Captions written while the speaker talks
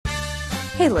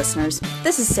Hey listeners,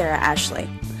 this is Sarah Ashley.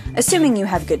 Assuming you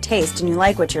have good taste and you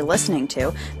like what you're listening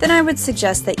to, then I would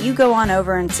suggest that you go on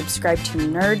over and subscribe to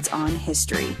Nerds on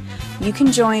History. You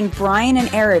can join Brian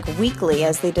and Eric weekly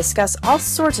as they discuss all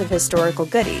sorts of historical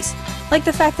goodies, like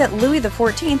the fact that Louis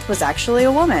XIV was actually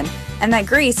a woman, and that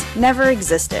Greece never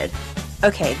existed.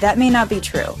 Okay, that may not be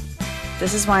true.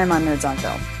 This is why I'm on Nerds on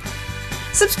Film.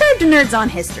 Subscribe to Nerds on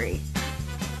History.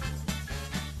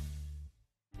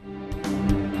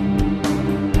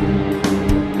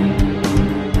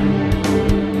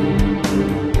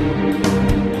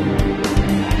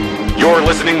 You're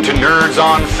listening to Nerds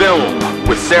on Film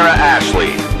with Sarah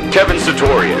Ashley, Kevin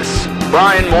Sartorius,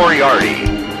 Brian Moriarty,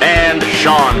 and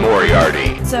Sean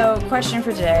Moriarty. So, question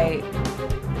for today.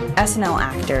 SNL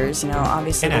actors,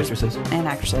 obviously... And actresses. And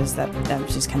actresses. That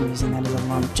was just kind of using that as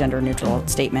a gender-neutral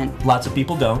statement. Lots of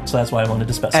people don't, so that's why I wanted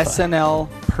to specify. SNL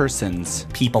persons.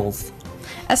 Peoples.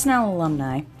 SNL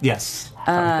alumni. Yes.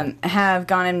 Have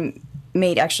gone and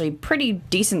made actually pretty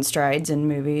decent strides in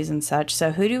movies and such.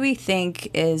 So who do we think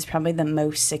is probably the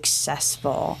most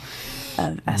successful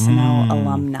of SNL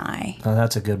alumni? Oh,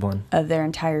 that's a good one. Of their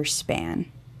entire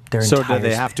span? So do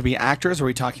they have to be actors, or are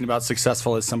we talking about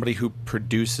successful as somebody who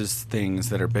produces things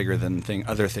that are bigger than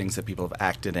other things that people have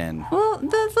acted in? Well,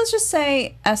 let's just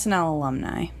say SNL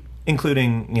alumni.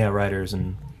 Including, writers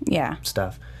and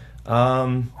stuff.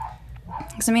 Because,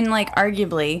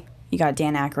 arguably, you got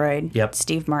Dan Aykroyd,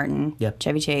 Steve Martin,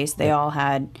 Chevy Chase. They all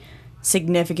had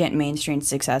significant mainstream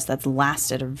success that's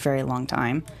lasted a very long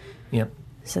time. Yep.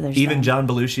 So there's even John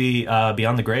Belushi,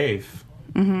 Beyond the Grave.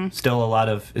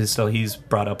 Mm-hmm. He's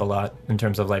brought up a lot in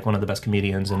terms of one of the best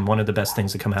comedians and one of the best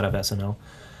things to come out of SNL.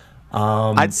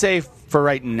 I'd say for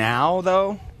right now,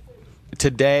 though,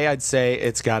 today I'd say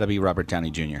it's got to be Robert Downey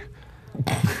Jr.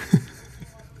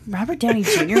 Robert Downey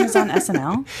Jr. was on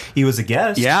SNL? He was a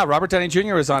guest. Yeah, Robert Downey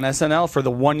Jr. was on SNL for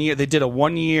the 1 year. They did a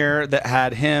 1 year that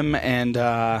had him, and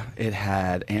it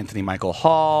had Anthony Michael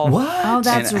Hall. What? Oh,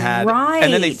 that's right.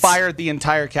 And then they fired the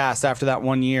entire cast after that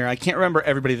 1 year. I can't remember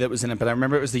everybody that was in it, but I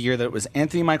remember it was the year that it was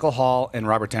Anthony Michael Hall and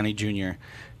Robert Downey Jr.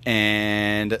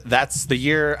 And that's the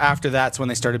year after that's when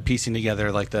they started piecing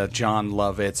together the John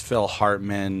Lovitz, Phil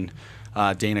Hartman,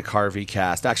 Dana Carvey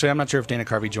cast. Actually, I'm not sure if Dana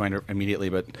Carvey joined immediately,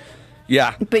 but...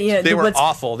 Yeah, they were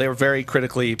awful. They were very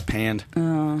critically panned.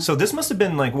 So this must have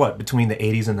been between the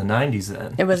 80s and the 90s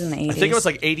then? It was in the 80s. I think it was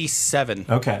 87.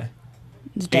 Okay.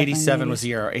 87 was the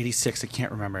year, or 86, I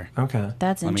can't remember. Okay.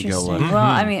 That's Let me interesting. go look.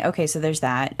 Well, okay, so there's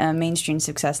that. Mainstream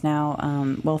success now,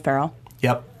 Will Ferrell.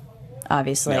 Yep.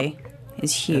 Obviously,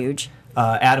 is huge.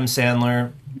 Adam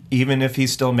Sandler, even if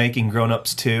he's still making Grown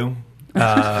Ups 2,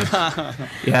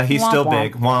 he's still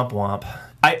big. Womp womp.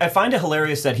 I find it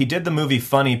hilarious that he did the movie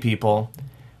Funny People,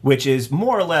 which is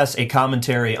more or less a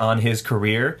commentary on his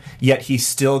career, yet he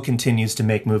still continues to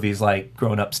make movies like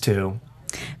Grown Ups 2.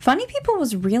 Funny People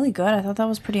was really good. I thought that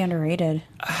was pretty underrated.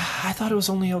 I thought it was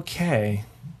only okay.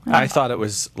 I thought it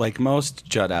was, like most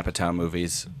Judd Apatow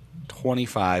movies,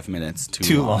 25 minutes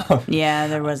too long. Yeah,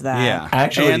 there was that. Yeah,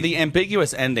 actually, and the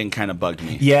ambiguous ending kind of bugged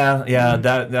me. Yeah,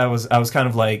 that was. I was kind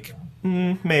of like,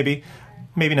 maybe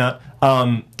not.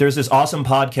 There's this awesome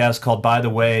podcast called By the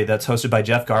Way that's hosted by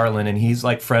Jeff Garlin, and he's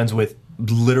friends with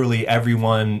literally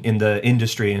everyone in the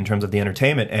industry in terms of the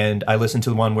entertainment. And I listened to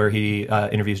the one where he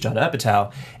interviews Judd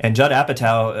Apatow, and Judd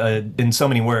Apatow, in so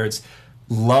many words,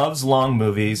 loves long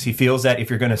movies. He feels that if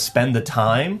you're going to spend the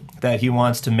time, that he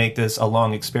wants to make this a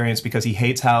long experience because he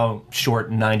hates how short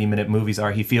 90-minute movies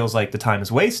are. He feels like the time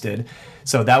is wasted.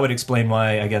 So that would explain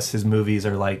why I guess his movies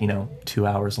are 2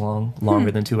 hours long,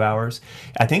 longer than 2 hours.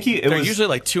 I think they're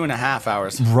usually 2.5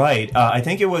 hours. Right. I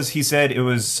think he said it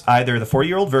was either The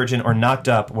 40-Year-Old Virgin or Knocked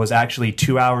Up was actually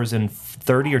 2 hours and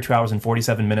 30 or 2 hours and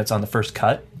 47 minutes on the first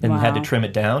cut and had to trim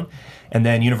it down. And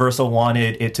then Universal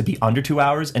wanted it to be under 2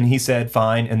 hours, and he said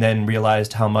fine, and then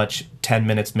realized how much 10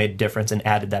 minutes made a difference and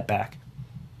added that back.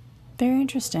 Very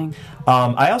interesting.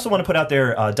 I also want to put out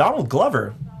there, Donald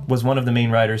Glover was one of the main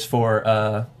writers for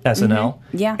SNL,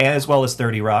 as well as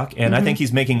 30 Rock, and I think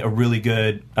he's making a really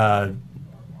good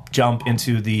jump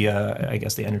into the,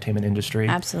 the entertainment industry.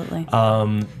 Absolutely.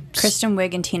 Kristen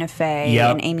Wiig and Tina Fey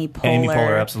and Amy Poehler. Amy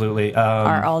Poehler, absolutely.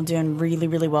 Are all doing really,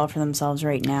 really well for themselves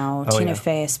right now. Tina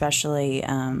Fey especially,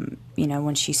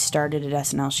 when she started at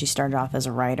SNL, she started off as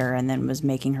a writer and then was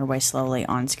making her way slowly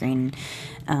on screen.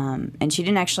 And she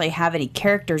didn't actually have any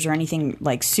characters or anything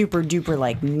super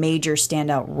duper major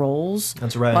standout roles.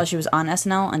 That's right. While she was on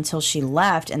SNL until she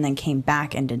left and then came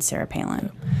back and did Sarah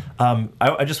Palin.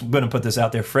 I just going to put this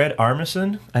out there. Fred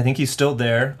Armisen, I think he's still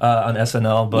there on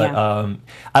SNL, but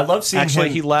I love seeing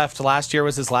him. He left. Last year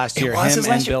was his last year. Him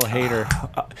and Bill Hader.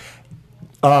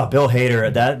 Oh, Bill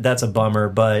Hader. That's a bummer,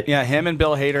 but Yeah, him and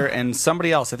Bill Hader and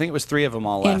somebody else. I think it was 3 of them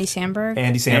all left. Andy Samberg.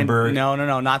 Andy Samberg. No,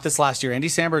 not this last year. Andy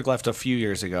Samberg left a few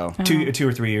years ago. Two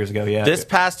or 3 years ago, yeah. This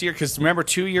past year, because remember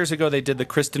 2 years ago they did the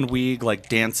Kristen Wiig like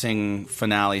dancing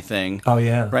finale thing. Oh,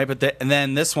 yeah. Right, and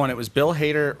then this one it was Bill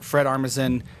Hader, Fred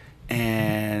Armisen,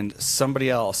 and somebody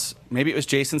else. Maybe it was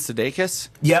Jason Sudeikis.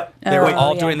 Yep. They were Oh,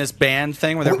 all yeah. doing this band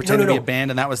thing where they were Wait, pretending no. to be a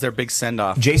band, and that was their big send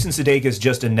off. Jason Sudeikis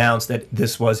just announced that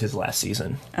this was his last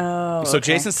season. Oh, So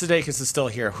okay. Jason Sudeikis is still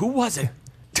here. Who was it?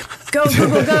 Go, go,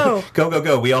 go, go.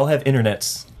 Go. We all have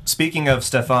internets. Speaking of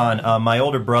Stefan, my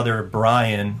older brother,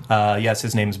 Brian, yes,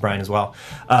 his name is Brian as well,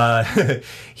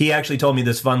 he actually told me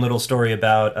this fun little story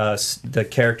about the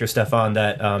character Stefan,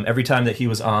 that every time that he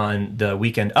was on the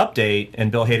Weekend Update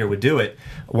and Bill Hader would do it,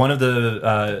 one of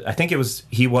the, I think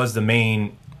he was the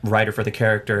main writer for the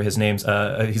character. His name's,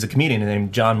 he's a comedian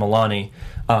named John Mulaney,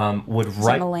 would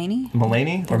write... Mulaney?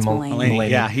 Mulaney? That's Mulaney.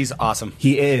 Yeah, he's awesome.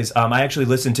 He is. I actually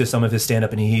listened to some of his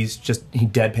stand-up, and he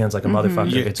deadpans like a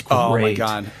motherfucker. Yeah. It's great. Oh my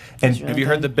god! And Have you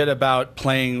heard the bit about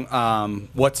playing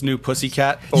 "What's New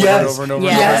Pussycat" over Yes. and over and over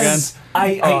Yes. and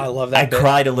over again? I love that I bit.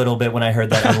 cried a little bit when I heard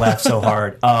that and laughed so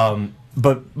hard.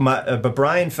 But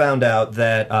Brian found out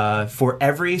that for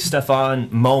every Stefan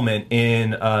moment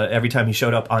in every time he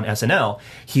showed up on SNL,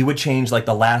 he would change like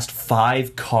the last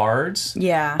 5 cards.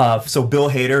 Yeah. So Bill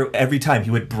Hader, every time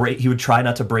he would try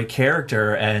not to break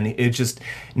character, and it just,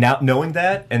 now knowing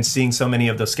that and seeing so many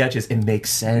of those sketches, it makes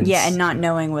sense. Yeah, and not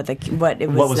knowing what it What was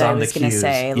was that I on the was going to cues.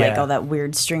 say, like Yeah. all that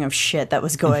weird string of shit that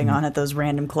was going on at those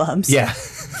random clubs. Yeah.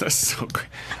 That's so great.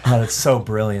 Oh, that's so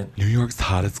brilliant. New York's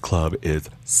hottest club is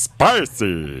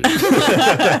spicy.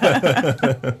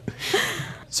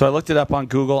 So I looked it up on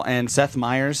Google, and Seth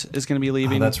Meyers is going to be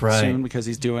leaving that's right. soon because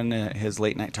he's doing his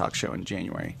late night talk show in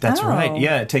January. That's Oh. right.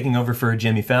 Yeah, taking over for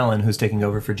Jimmy Fallon, who's taking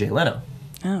over for Jay Leno.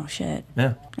 Oh shit. Yeah,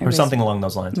 or Everybody's something along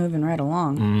those lines. Moving right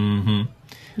along. Mm-hmm.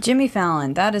 Jimmy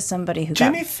Fallon. That is somebody who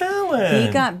Jimmy Fallon.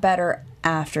 he got better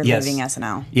after Yes. leaving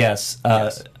SNL. Yes.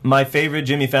 My favorite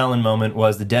Jimmy Fallon moment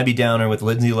was the Debbie Downer with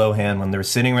Lindsay Lohan when they were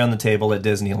sitting around the table at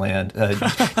Disneyland.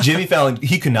 Jimmy Fallon,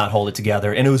 he could not hold it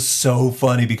together, and it was so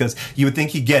funny because you would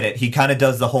think he'd get it. He kind of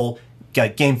does the whole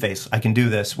game face. I can do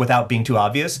this without being too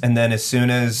obvious, and then as soon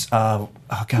as What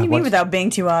do you mean without being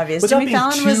too obvious? Without Jimmy being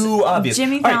Fallon too was obvious.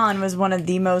 Jimmy All right. Fallon was one of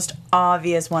the most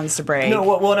obvious ones to break. No,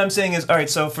 what I'm saying is, all right,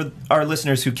 so for our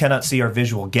listeners who cannot see our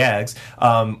visual gags,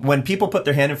 when people put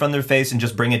their hand in front of their face and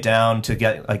just bring it down to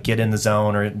get in the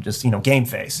zone or just, game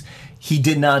face, he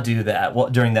did not do that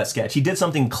during that sketch. He did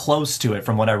something close to it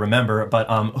from what I remember, but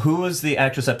who was the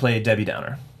actress that played Debbie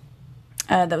Downer?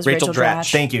 That was Rachel Rachel Dratch.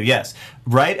 Dratch. Thank you, yes.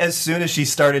 Right as soon as she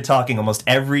started talking, almost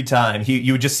every time,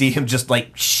 you would just see him just,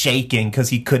 shaking because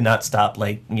he could not stop,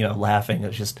 laughing. It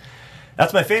was just...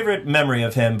 That's my favorite memory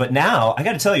of him. But now, I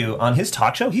got to tell you, on his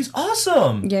talk show, he's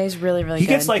awesome. Yeah, he's really, really He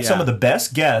good. gets some Yeah. of the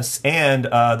best guests, and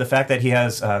the fact that he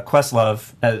has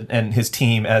Questlove and his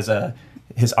team as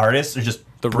his artists are just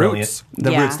The brilliant. Roots.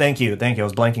 The Yeah. Roots. Thank you. I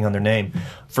was blanking on their name.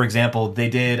 For example, they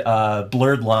did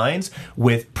Blurred Lines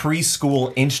with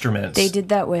preschool instruments. They did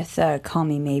that with Call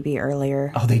Me Maybe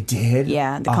earlier. Oh, they did.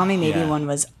 Yeah, the Call Me Maybe yeah. one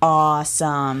was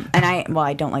awesome. And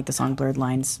I don't like the song Blurred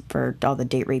Lines for all the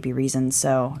date rapey reasons,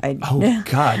 so I Oh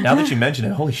God! Now that you mention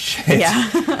it, holy shit! yeah.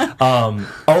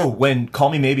 When Call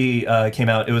Me Maybe came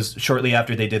out, it was shortly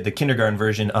after they did the kindergarten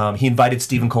version. He invited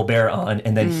Stephen Colbert on,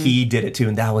 and then he did it too,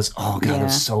 and that was it Yeah.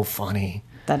 was so funny.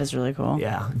 That is really cool.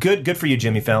 Yeah, good for you,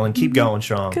 Jimmy Fallon. Keep going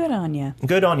strong. Good on you.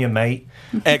 Good on you, mate.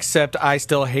 Except I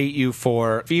still hate you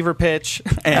for Fever Pitch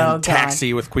and Oh, God.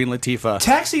 Taxi with Queen Latifah.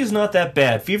 Taxi is not that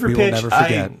bad. Fever We will Pitch, never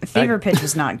forget. Fever Pitch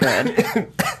was not good.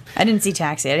 I didn't see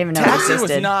Taxi. I didn't even know it Taxi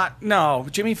existed. was not. No,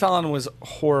 Jimmy Fallon was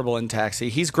horrible in Taxi.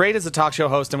 He's great as a talk show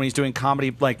host and when he's doing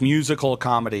comedy, like musical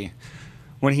comedy.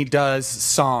 When he does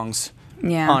songs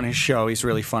Yeah. on his show, he's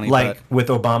really funny. like with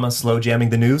Obama slow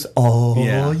jamming the news. Oh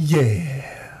Yeah. yeah.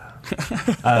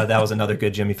 That was another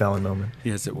good Jimmy Fallon moment.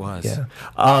 yes, it was.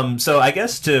 Yeah. So I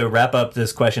guess to wrap up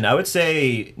this question, I would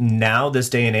say now, this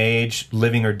day and age,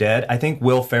 living or dead, I think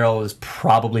Will Ferrell is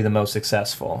probably the most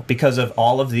successful because of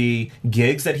all of the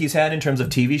gigs that he's had in terms of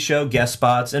TV show guest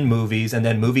spots and movies, and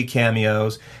then movie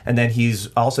cameos, and then he's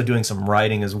also doing some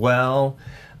writing as well.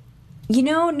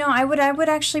 No, I would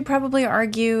actually probably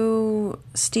argue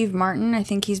Steve Martin. I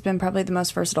think he's been probably the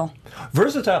most versatile.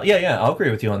 Versatile. Yeah, I'll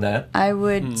agree with you on that. I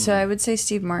would say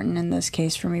Steve Martin in this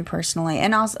case for me personally.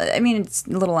 And also, I mean, it's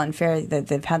a little unfair that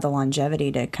they've had the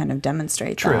longevity to kind of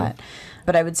demonstrate True. that.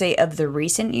 But I would say of the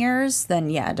recent years, then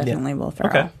yeah, definitely Will Ferrell.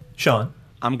 Okay. Sean.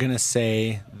 I'm going to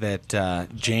say that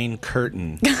Jane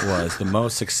Curtin was the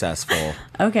most successful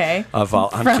Okay. of all.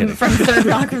 I'm from kidding. Third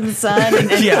Rock from the Sun.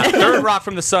 And Yeah, Third Rock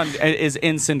from the Sun is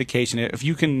in syndication. If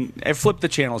you can flip the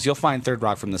channels, you'll find Third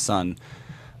Rock from the Sun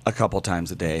a couple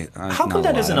times a day. How come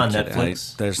that isn't on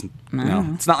Netflix? There's no.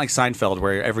 It's not like Seinfeld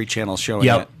where every channel's showing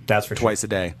Yep, it that's for sure. twice a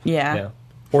day. Yeah. Yeah.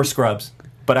 Or Scrubs.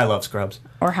 But I love Scrubs.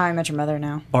 Or How I Met Your Mother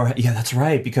now. Or yeah, that's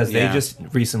right, because Yeah. they just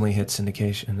recently hit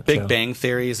syndication. Big so. Bang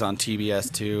Theory is on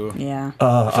TBS too. Yeah.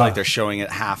 I feel like they're showing it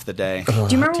half the day. Do you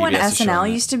remember when TBS is showing SNL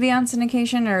it. used to be on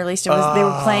syndication, or at least it was they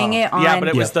were playing it on? Yeah, but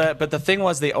it was Yeah. the thing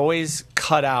was they always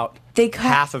cut out They cut-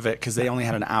 half of it because they only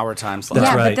had an hour time slot.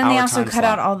 yeah, right. but then they Hour also time cut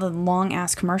out slot. all the long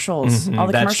ass commercials, all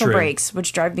the that's commercial true. breaks,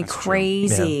 which drive me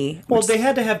crazy. Yeah. Well, they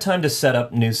had to have time to set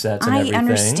up new sets and I everything.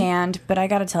 understand, but I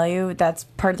gotta tell you, that's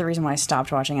part of the reason why I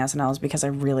stopped watching SNL is because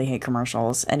I really hate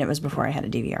commercials, and it was before I had a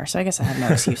DVR, so I guess I have no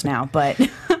excuse now. But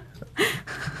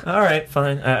All right,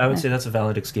 fine. I would say that's a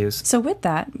valid excuse. so with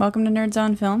that, welcome to Nerds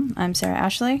on Film. I'm Sarah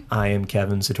Ashley. I am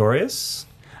Kevin Sartorius.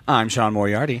 I'm Sean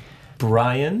Moriarty.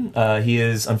 Brian, he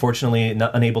is unfortunately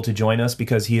not unable to join us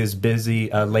because he is busy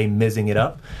Les Mising it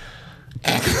up.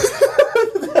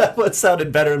 What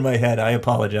sounded better in my head? I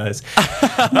apologize.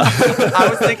 I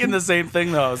was thinking the same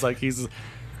thing though. I was like, he's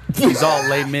all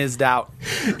Les Mis'd out.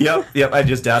 Yep. I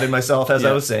just doubted myself as I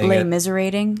Yeah. was saying Les it.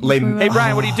 Miserating. Les- if we will. Hey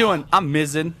Brian, what are you doing? I'm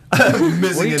mizzing. Mizzing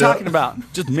What are you it talking up.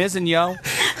 about? Just mizzing, yo.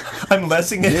 I'm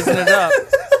lessing it. Mizzing it up.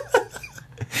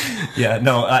 Yeah,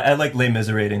 no, I like Les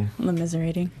Miserating Les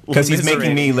Miserating. because he's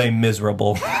making Miserating. me Les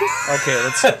Miserable. Okay,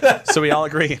 let's. So we all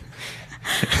agree.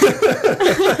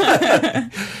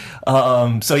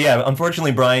 So yeah,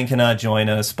 unfortunately Brian cannot join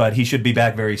us, but he should be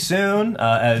back very soon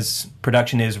as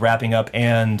production is wrapping up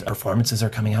and performances are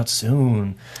coming out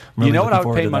soon. I'm You really know what looking I would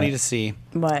forward pay to money that. to see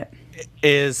What?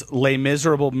 is Les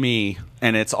Miserable Me,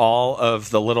 and it's all of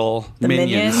the little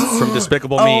minions minions? from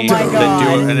Despicable Oh Me my that do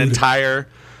God. an entire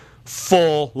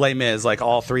full Les Mis, like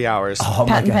all 3 hours. Oh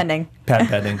my Patent God. pending. Patent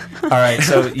pending. All right,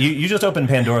 so you just opened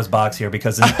Pandora's box here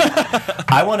because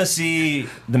I want to see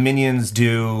the minions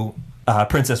do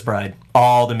Princess Bride.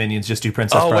 All the minions just do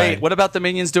Princess Oh Bride. wait, what about the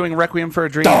minions doing Requiem for a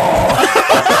Dream? Banana,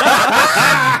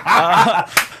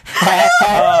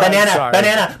 sorry.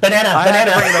 banana, banana, I had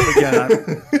to banana. bring it up again.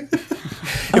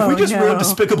 If we just no. ruined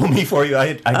Despicable Me for you,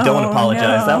 I don't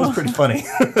apologize. no. That was pretty funny.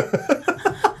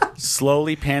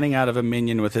 Slowly panning out of a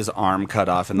minion with his arm cut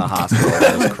off in the hospital.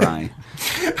 I was crying.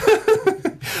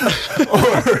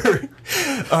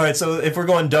 All right, so if we're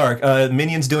going dark,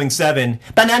 Minions doing 7.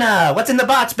 Banana, what's in the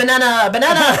box? Banana,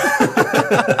 banana.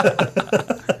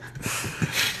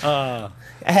 All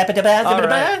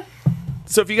right.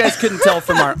 So if you guys couldn't tell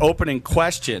from our opening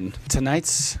question,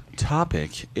 tonight's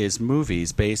topic is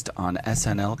movies based on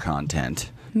SNL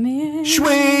content. Man.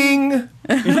 Swing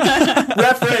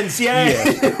reference,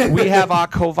 yay! We have our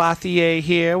Courvoisier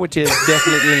here, which is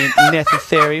definitely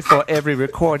necessary for every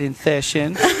recording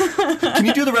session. Can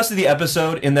you do the rest of the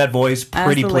episode in that voice,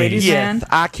 pretty the please? ladies Yeah. man.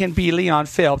 I can be Leon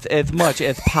Phelps as much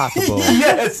as possible.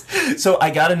 Yes. So I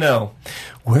gotta know,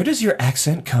 where does your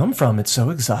accent come from? It's so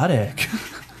exotic.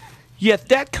 Yes,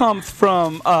 that comes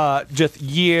from just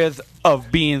years of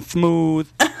being smooth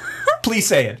Please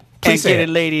say it. and Please say getting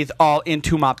it. ladies all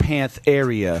into my pants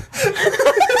area.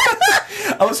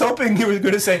 I was hoping you were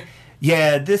going to say,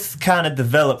 yeah, this kind of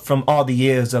developed from all the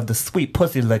years of the sweet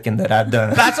pussy licking that I've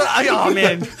done. That's what oh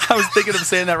man, I was thinking of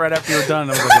saying that right after you were done.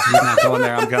 I was like, if he's not going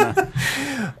there, I'm gonna.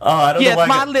 I don't know Yes, why I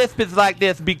my got- lisp is like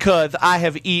this because I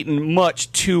have eaten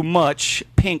much too much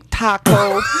pink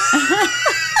taco.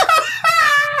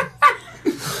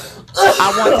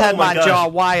 I once had my my gosh. jaw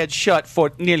wired shut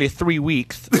for nearly 3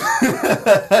 weeks.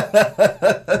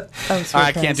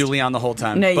 I can't do Leon the whole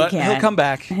time. No, you but can't. He'll come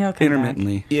back He'll come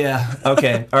intermittently. Yeah,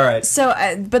 okay, all right. So,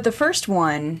 but the first,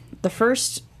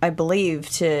 I believe,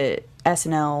 to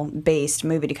SNL based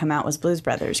movie to come out was Blues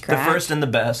Brothers, The correct? first and the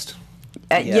best.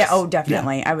 Yeah, oh,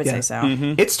 definitely. I would Yeah. say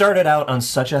so. It started out on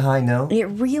such a high note. It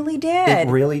really did. It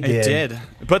really did. It did.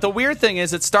 But the weird thing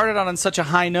is, it started out on such a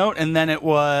high note, and then it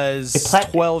was It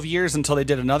plat- 12 years until they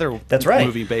did another That's right.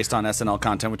 movie based on SNL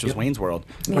content, which was Wayne's World.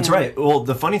 That's Yeah. right. Well,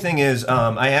 the funny thing is,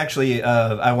 I actually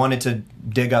I wanted to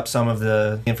dig up some of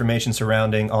the information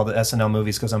surrounding all the SNL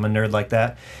movies because I'm a nerd like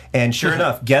that. And sure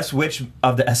enough, guess which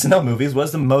of the SNL movies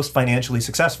was the most financially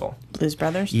successful? Blues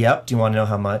Brothers? Yep. Do you want to know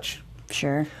how much?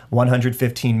 Sure.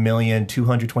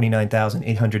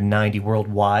 115,229,890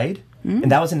 worldwide.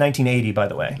 And that was in 1980, by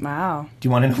the way. Wow. Do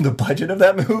you want to know the budget of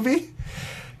that movie?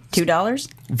 $2?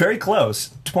 Very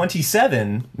close.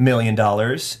 $27 million.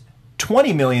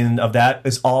 $20 million of that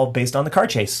is all based on the car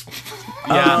chase.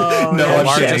 Yeah, No, the I'm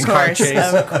largest kidding. car Of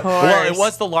chase. course. Well, it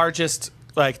was the largest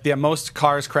like the most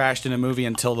cars crashed in a movie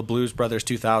until the Blues Brothers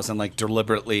 2000, like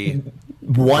deliberately.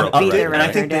 One Beat update, their and I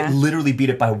think record, they yeah. literally beat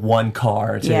it by one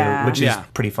car too, Yeah. which is Yeah.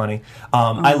 pretty funny.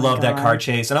 I love that God. car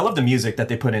chase, and I love the music that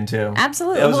they put into.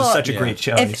 Absolutely. it was Well, such a yeah. great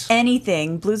choice. If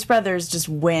anything, Blues Brothers just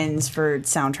wins for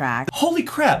soundtrack. Holy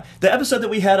crap! The episode that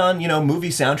we had on, movie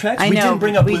soundtracks, I we know, didn't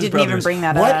bring up we Blues didn't even Brothers. bring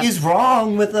that What up. is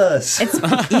wrong with us?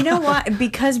 It's you know what?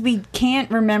 Because we can't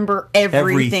remember everything.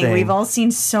 Everything. We've all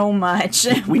seen so much.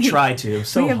 we try to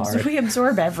so hard. We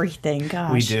absorb everything.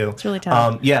 Gosh, We do. It's really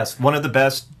tough. Yes, one of the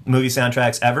best movie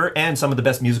soundtracks ever, and some of the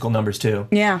best musical numbers too.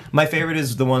 Yeah. My favorite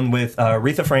is the one with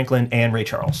Aretha Franklin and Ray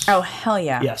Charles. Oh hell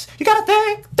yeah! Yes. You gotta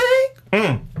think.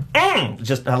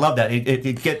 Just, I love that.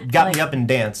 It got me up and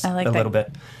dance I like a that little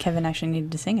bit. Kevin actually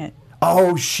needed to sing it.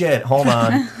 Oh shit! Hold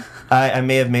on. I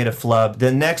may have made a flub.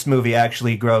 The next movie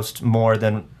actually grossed more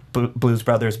than Blues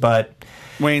Brothers, but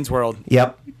Wayne's World.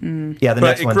 yep. Mm. Yeah, the But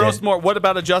next it one grossed did. more. What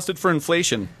about adjusted for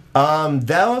inflation?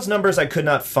 Those numbers I could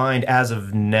not find as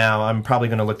of now. I'm probably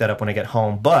going to look that up when I get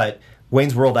home. But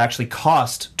Wayne's World actually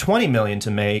cost $20 million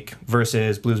to make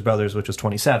versus Blues Brothers, which was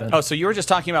 27. Oh, so you were just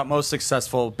talking about most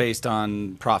successful based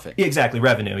on profit. Yeah, exactly,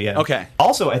 revenue. Yeah. Okay.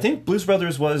 Also, I think Blues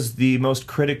Brothers was the most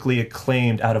critically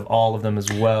acclaimed out of all of them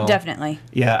as well. Definitely.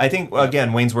 Yeah, I think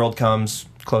again Wayne's World comes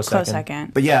close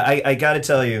second. But yeah, I got to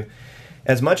tell you,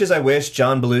 as much as I wish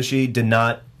John Belushi did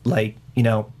not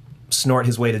snort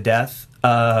his way to death,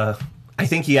 I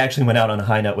think he actually went out on a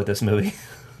high note with this movie.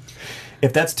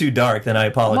 If that's too dark, then I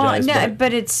apologize. Well, no,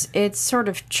 but it's sort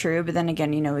of true. But then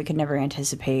again, we could never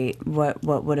anticipate what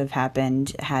would have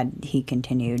happened had he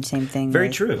continued. Same thing. Very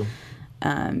with, true.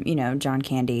 John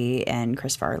Candy and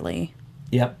Chris Farley.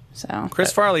 Yep. So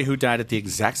Chris Farley, who died at the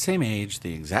exact same age,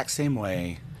 the exact same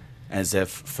way, as if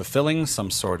fulfilling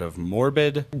some sort of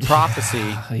morbid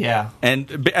prophecy. Yeah.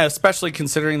 And especially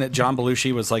considering that John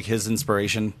Belushi was like his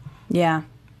inspiration, yeah,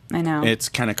 I know. it's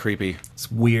kind of creepy. It's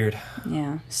weird.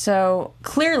 Yeah. So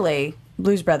clearly,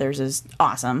 Blues Brothers is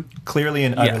awesome, Clearly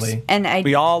and Yes. utterly. and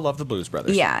We all love the Blues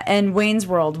Brothers. yeah, and Wayne's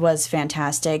World was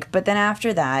fantastic. But then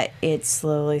after that, it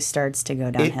slowly starts to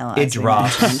go downhill. It as we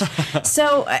drops. mentioned.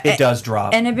 So It does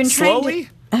drop. And I've been trying Slowly?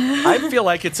 I feel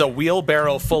like it's a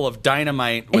wheelbarrow full of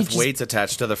dynamite with just- weights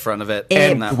attached to the front of it.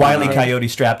 and that Wile E. one- Coyote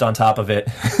strapped on top of it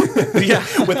Yeah.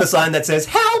 with a sign that says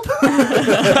 "Help."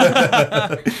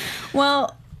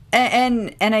 Well,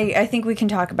 and I think we can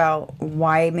talk about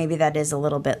why maybe that is a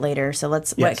little bit later. So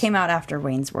what Yes. came out after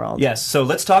Wayne's World? Yes, so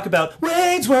let's talk about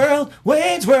Wayne's World,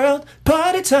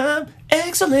 party time,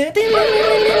 excellent.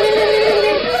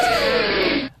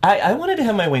 I wanted to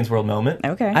have my Wayne's World moment.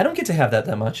 Okay. I don't get to have that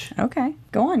much. Okay,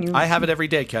 go on. You. I have it every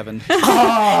day, Kevin.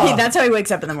 That's how he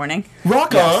wakes up in the morning.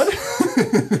 Rock on.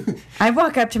 I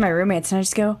walk up to my roommates and I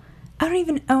just go, I don't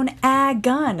even own a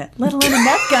gun, let alone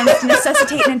enough guns to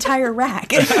necessitate an entire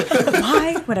rack.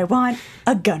 Why would I want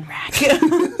a gun rack?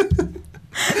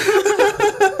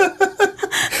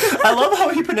 I love how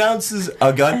he pronounces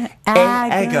a gun. A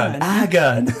gun. A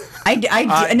gun.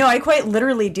 I quite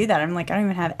literally do that. I'm like, I don't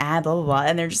even have blah, blah, blah.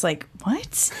 And they're just like,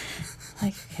 what?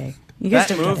 Like, okay. You guys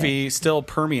That don't get it. movie still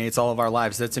permeates all of our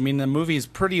lives. The movie's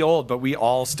pretty old, but we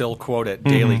all still quote it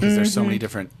daily because there's so many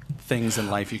different things in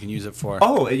life you can use it for.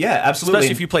 Oh, yeah, absolutely.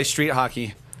 Especially if you play street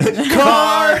hockey.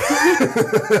 car.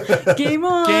 Game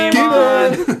on. Game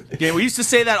on. Yeah, we used to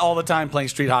say that all the time playing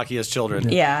street hockey as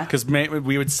children. Yeah. Because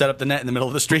we would set up the net in the middle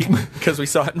of the street because we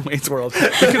saw it in Wayne's World. We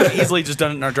could have easily just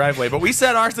done it in our driveway, but we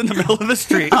set ours in the middle of the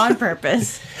street. On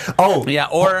purpose. Oh, Yeah,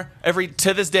 or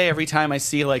to this day, every time I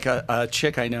see like a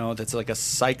chick I know that's like a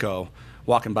psycho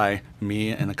walking by,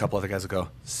 me and a couple other guys will go,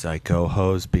 Psycho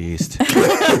hose beast.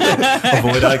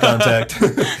 avoid eye contact.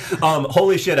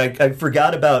 Holy shit, I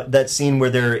forgot about that scene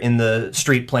where they're in the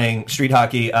street playing street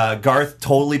hockey. Garth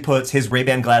totally puts his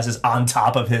Ray-Ban glasses on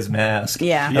top of his mask.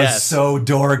 Yeah. That was Yes. so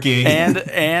dorky.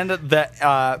 and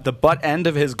the butt end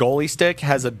of his goalie stick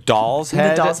has a doll's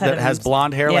head, doll's head that of has him.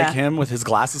 blonde hair Yeah. like him with his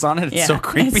glasses on it. It's Yeah. so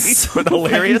creepy It's so but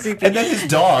hilarious. fucking And then his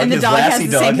dog, And the his dog has Lassie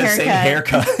the dog, same has the same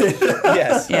haircut.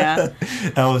 Yes. Yeah.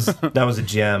 that was a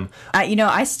gem.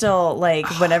 I still like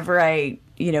whenever I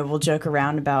will joke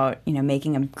around about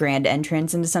making a grand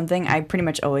entrance into something. I pretty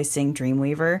much always sing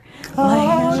Dreamweaver.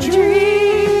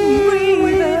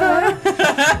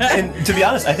 And to be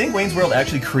honest, I think Wayne's World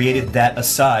actually created that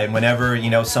aside whenever,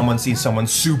 someone sees someone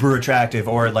super attractive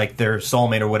or like their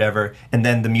soulmate or whatever, and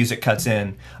then the music cuts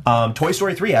in. Toy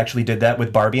Story 3 actually did that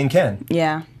with Barbie and Ken,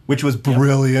 Yeah. which was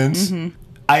brilliant.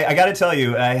 I got to tell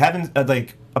you, I haven't,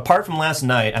 apart from last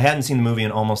night, I hadn't seen the movie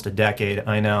in almost a decade.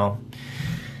 I know.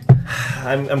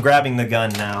 I'm grabbing the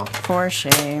gun now. For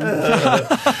shame.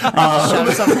 Shot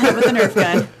himself in the head with a Nerf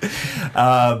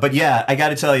gun. But yeah, I got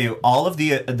to tell you, all of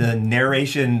the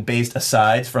narration-based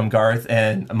asides from Garth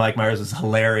and Mike Myers was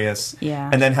hilarious. Yeah.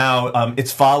 And then how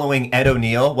it's following Ed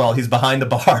O'Neill while he's behind the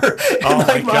bar. And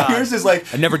Mike Myers is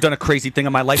like, I've never done a crazy thing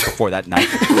in my life before that night.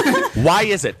 Why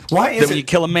is it that when you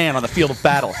kill a man on the field of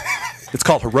battle, it's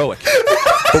called heroic?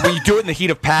 But when you do it in the heat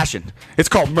of passion, it's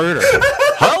called murder.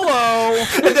 Hello!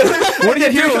 What are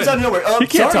you here doing? comes out of nowhere. You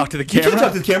can't talk to the camera. You can't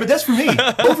talk to the camera. That's for me.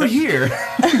 Over here.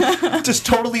 Just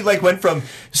totally like went from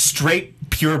straight,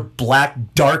 pure black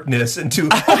darkness into,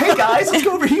 oh, hey guys, let's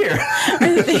go over here.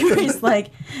 The thing where he's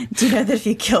like, do you know that if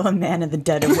you kill a man in the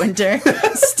dead of winter,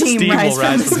 steam will rise from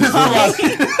rise his from his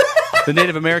body? The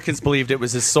Native Americans believed it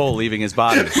was his soul leaving his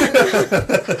body.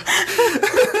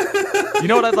 You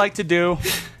know what I'd like to do?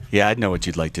 Yeah, I'd know what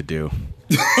you'd like to do.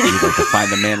 You'd like to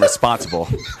find the man responsible.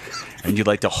 And you'd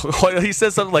like to, he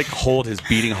says something like, hold his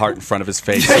beating heart in front of his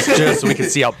face, just so we can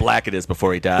see how black it is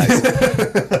before he dies.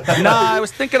 Nah, I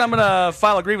was thinking I'm going to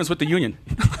file a grievance with the union.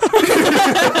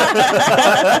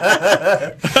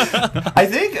 I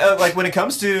think, like, when it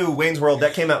comes to Wayne's World,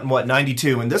 that came out in,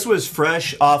 92? And this was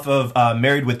fresh off of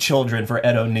Married with Children for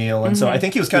Ed O'Neill. And so I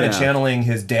think he was kind of channeling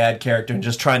his dad character and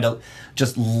just trying to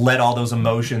just let all those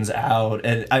emotions out.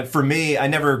 And for me, I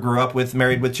never grew up with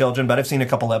Married with Children, but I've seen a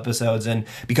couple episodes. And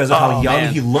because of how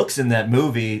young he looks in that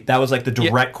movie, that was like the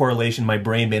direct correlation my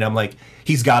brain made. I'm like,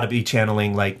 he's got to be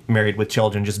channeling, like, Married with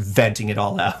Children, just venting it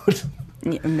all out.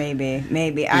 Maybe.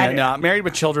 Yeah, no, Married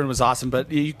with Children was awesome, but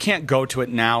you can't go to it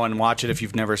now and watch it if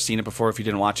you've never seen it before, if you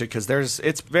didn't watch it, because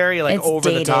it's very like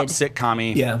over-the-top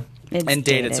sitcom-y. Yeah. And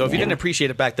dated. So if you didn't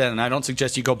appreciate it back then, I don't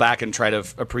suggest you go back and try to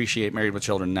appreciate Married with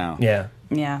Children now. Yeah.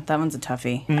 Yeah, that one's a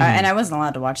toughie. And I wasn't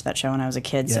allowed to watch that show when I was a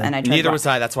kid. So, and I tried Neither was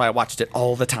I. That's why I watched it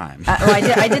all the time.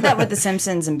 I did that with The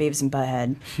Simpsons and Beavis and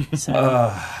Butthead. So.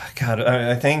 God,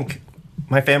 I think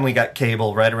my family got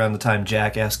cable right around the time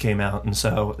Jackass came out, and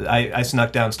so I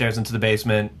snuck downstairs into the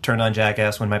basement, turned on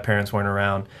Jackass when my parents weren't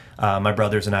around. My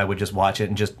brothers and I would just watch it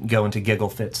and just go into giggle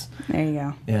fits. There you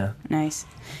go. Yeah. Nice.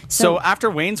 So after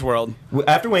Wayne's World...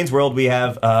 After Wayne's World, we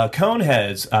have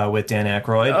Coneheads with Dan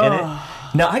Aykroyd in it.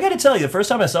 Now, I got to tell you, the first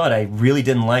time I saw it, I really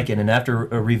didn't like it, and after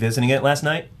revisiting it last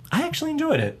night, I actually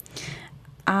enjoyed it.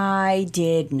 I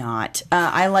did not.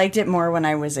 I liked it more when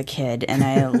I was a kid, and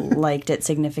I liked it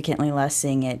significantly less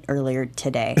seeing it earlier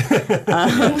today.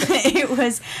 It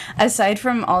was, aside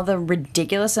from all the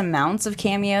ridiculous amounts of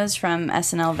cameos from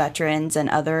SNL veterans and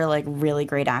other like really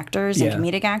great actors and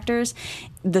comedic actors,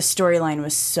 the storyline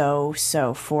was so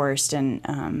forced,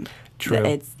 and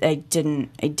True. I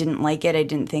didn't like it. I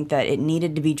didn't think that it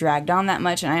needed to be dragged on that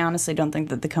much, and I honestly don't think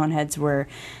that the Coneheads were.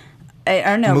 I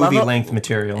don't know. Movie-length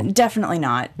material. Definitely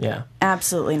not. Yeah.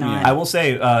 Absolutely not. I will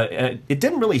say, it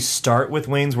didn't really start with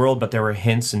Wayne's World, but there were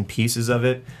hints and pieces of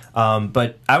it.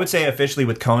 But I would say officially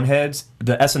with Coneheads,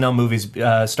 the SNL movies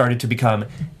started to become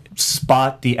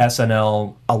spot the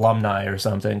SNL alumni or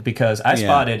something, because I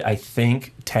spotted, I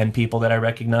think, 10 people that I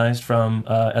recognized from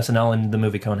SNL in the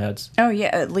movie Coneheads. Oh, yeah,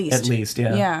 at least. At least,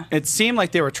 yeah. Yeah. It seemed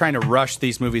like they were trying to rush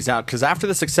these movies out, because after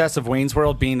the success of Wayne's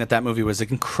World, being that movie was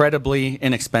incredibly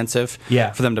inexpensive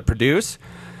for them to produce,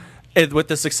 with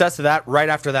the success of that, right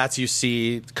after that, you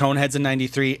see Coneheads in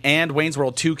 93, and Wayne's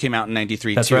World 2 came out in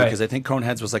 93 That's too, right. because I think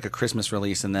Coneheads was like a Christmas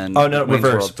release, and then Wayne's Wayne's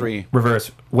World World 3.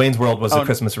 Reverse. Wayne's World was a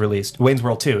Christmas release. Wayne's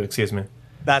World 2, excuse me.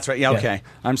 That's right. Yeah, okay.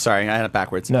 I'm sorry. I had it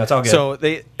backwards. No, it's all good. So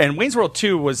Wayne's World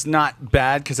 2 was not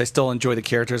bad, because I still enjoy the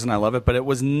characters and I love it, but it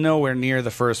was nowhere near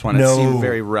the first one. It seemed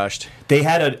very rushed. They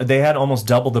had almost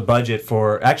double the budget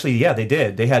for, actually, yeah, they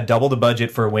did. They had double the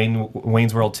budget for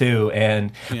Wayne's World 2,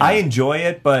 and I enjoy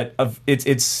it, but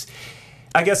it's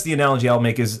I guess the analogy I'll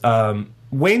make is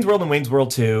Wayne's World and Wayne's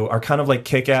World 2 are kind of like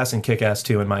Kick-Ass and Kick-Ass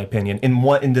 2, in my opinion,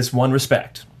 in this one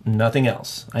respect. Nothing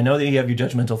else. I know that you have your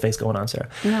judgmental face going on, Sarah.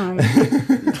 No,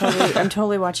 I'm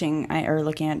totally watching or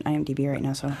looking at IMDb right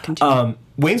now, so continue.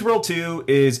 Wayne's World 2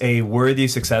 is a worthy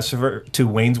successor to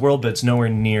Wayne's World, but it's nowhere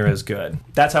near as good.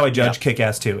 That's how I judge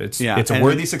Kick-Ass 2. It's a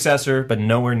worthy successor, but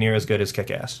nowhere near as good as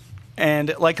Kick-Ass.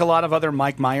 And like a lot of other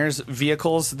Mike Myers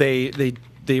vehicles, they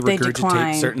regurgitate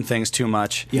decline. certain things too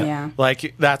much. Yeah.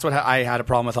 Like, that's what I had a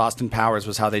problem with Austin Powers,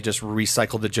 was how they just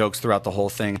recycled the jokes throughout the whole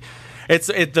thing.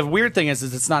 The weird thing is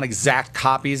it's not exact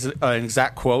copies,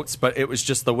 exact quotes, but it was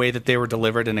just the way that they were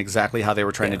delivered and exactly how they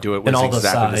were trying to do it was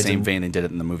exactly the same vein they did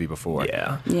it in the movie before.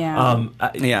 Yeah. Well,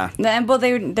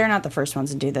 they're not the first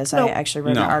ones to do this. I actually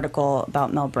read an article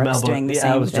about Mel Brooks doing the same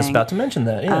thing. I was just about to mention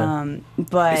that. Yeah.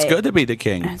 But it's good to be the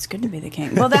king. It's good to be the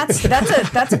king. Well, that's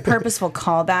a purposeful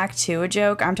callback to a joke.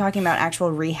 joke. I'm talking about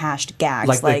actual rehashed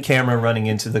gags, Like the camera running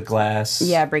into the glass.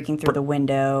 yeah, breaking through the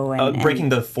window and Breaking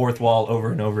the fourth wall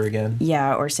over and over again.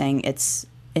 yeah, or saying it's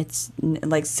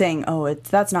like saying, oh,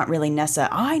 that's not really Nessa.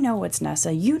 I know it's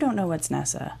Nessa. You don't know it's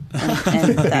Nessa.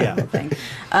 And that whole thing.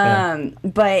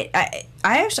 But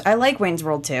I like Wayne's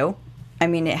World too. I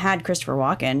mean, it had Christopher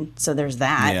Walken, so there's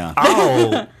that. Yeah.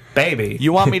 Oh, baby.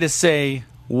 You want me to say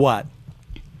what?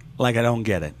 Like I don't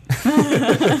get it.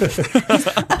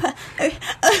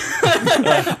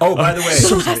 Oh, by the way,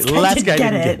 Last guy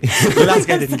didn't get it. Last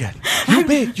guy didn't get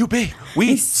it. You big.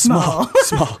 We small.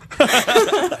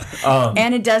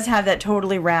 And it does have that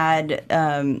totally rad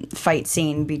fight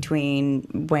scene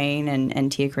between Wayne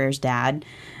and Tia Carrere's dad.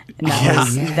 And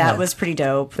that was pretty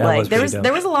dope. There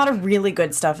was a lot of really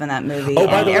good stuff in that movie. Oh,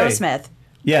 by and the way. Aerosmith.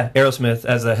 Yeah, Aerosmith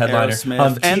as a headliner.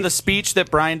 And the speech that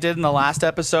Brian did in the last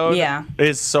episode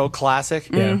is so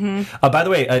classic. Yeah. By the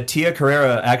way, Tia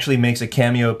Carrere actually makes a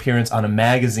cameo appearance on a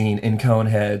magazine in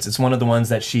Coneheads. It's one of the ones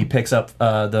that she picks up,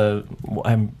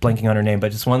 I'm blanking on her name,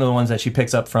 but it's one of the ones that she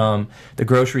picks up from the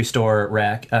grocery store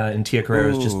rack, and Tia Carrere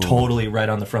is just totally right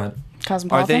on the front.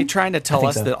 Are they trying to tell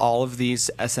us so. that all of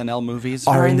these SNL movies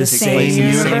are in the same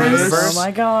universe? universe? Oh my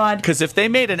god! Because if they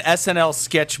made an SNL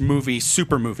sketch movie,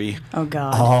 super movie, oh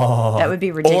god, that would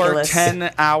be ridiculous. Or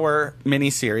 10-hour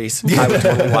miniseries, I would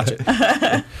totally watch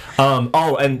it.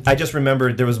 And I just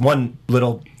remembered there was one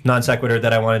little non sequitur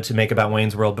that I wanted to make about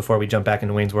Wayne's World before we jump back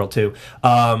into Wayne's World 2.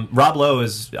 Rob Lowe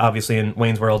is obviously in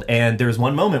Wayne's World, and there's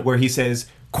one moment where he says,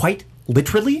 quite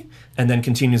literally, and then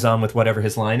continues on with whatever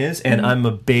his line is. And I'm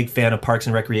a big fan of Parks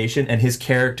and Recreation, and his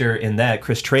character in that,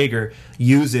 Chris Traeger,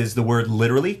 uses the word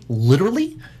literally,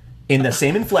 in the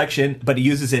same inflection, but he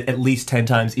uses it at least 10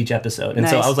 times each episode. And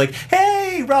so I was like,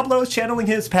 hey, Rob Lowe's channeling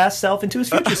his past self into his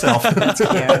future self. That's cute.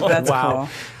 That's wow. cool.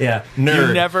 Yeah,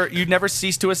 nerd. You never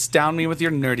cease to astound me with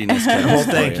your nerdiness. Well,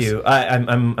 thank you.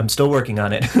 I'm still working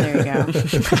on it. There you go.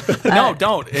 No,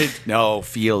 don't. No,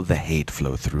 feel the hate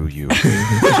flow through you.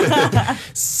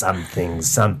 Something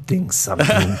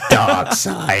dark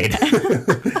side.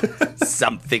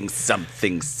 something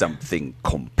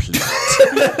complete.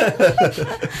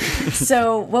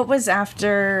 So, what was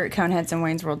after Coneheads and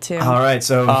Wayne's World 2? All right,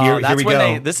 so here we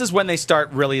go. This is when they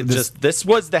start really This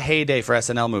was the heyday for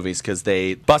SNL movies because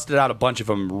they busted out a bunch of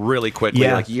them really quickly,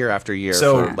 like year after year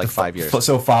for like 5 years.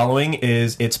 So following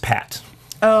is It's Pat.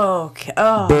 Oh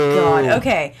god.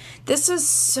 Okay. This is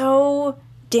so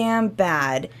damn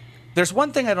bad. There's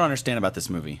one thing I don't understand about this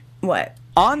movie. What?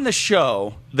 On the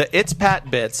show, the It's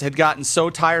Pat bits had gotten so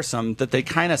tiresome that they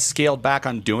kind of scaled back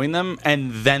on doing them,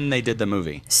 and then they did the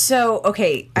movie. So,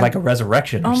 okay. Like a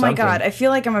resurrection or something. Oh my god, I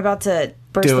feel like I'm about to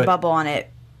burst the bubble on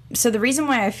it. So the reason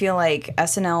why I feel like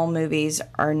SNL movies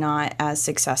are not as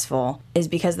successful is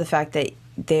because of the fact that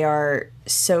they are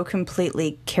so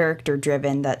completely character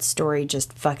driven that story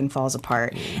just fucking falls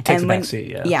apart. Takes a backseat,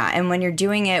 yeah. Yeah, and when you're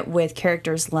doing it with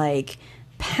characters like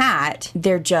Pat,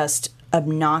 they're just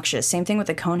obnoxious. Same thing with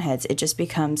the Coneheads. It just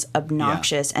becomes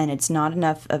obnoxious, and it's not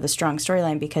enough of a strong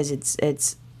storyline because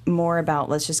it's more about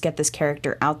let's just get this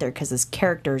character out there because this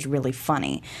character is really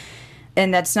funny.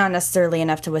 And that's not necessarily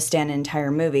enough to withstand an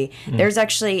entire movie. There's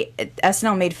actually,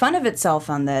 SNL made fun of itself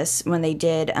on this when they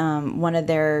did one of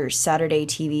their Saturday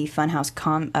TV Funhouse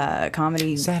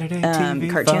comedy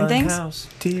cartoon things.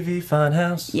 TV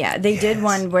Funhouse. Yeah, they did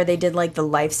one where they did like the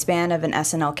lifespan of an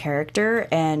SNL character,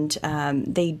 and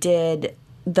they did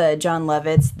the John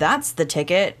Lovitz, that's the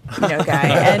ticket,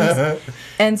 guy.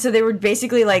 And so they were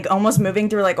basically like almost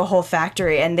moving through like a whole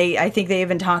factory, and I think they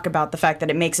even talk about the fact that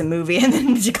it makes a movie and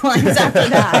then declines after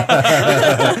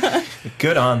that.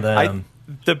 Good on them.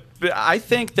 I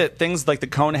think that things like the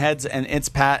Coneheads and It's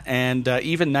Pat and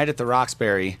even Night at the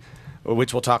Roxbury,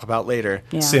 which we'll talk about later,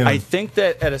 Soon. I think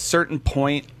that at a certain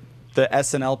point the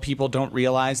SNL people don't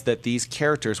realize that these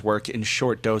characters work in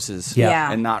short doses.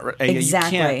 Yeah. And not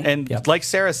exactly. You can't, and like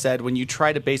Sarah said, when you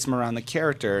try to base them around the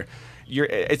character,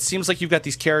 it seems like you've got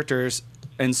these characters,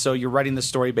 and so you're writing the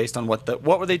story based on what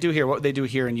would they do here, what would they do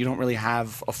here, and you don't really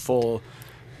have a full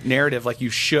narrative like you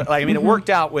should. Like, I mean, it worked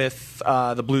out with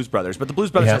the Blues Brothers, but the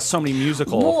Blues Brothers has so many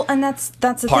musical well, and that's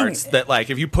the parts thing. that, like,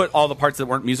 if you put all the parts that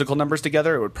weren't musical numbers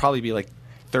together, it would probably be like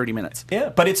 30 minutes. Yeah,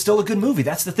 but it's still a good movie.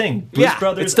 That's the thing. Blues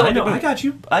Brothers. It's still I know. I got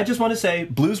you. I just want to say,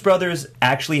 Blues Brothers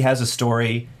actually has a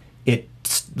story. It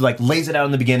like lays it out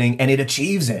in the beginning, and it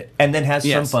achieves it, and then has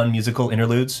some fun musical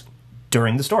interludes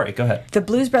during the story. Go ahead. The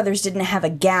Blues Brothers didn't have a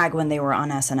gag when they were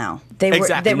on SNL. They were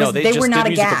were not a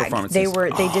did gag. They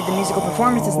did the musical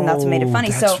performances, and that's what made it funny.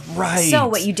 That's right. So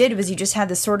what you did was you just had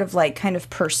this sort of like kind of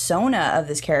persona of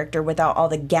this character without all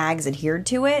the gags adhered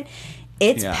to it.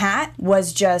 It's Yeah. Pat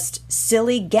was just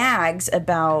silly gags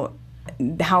about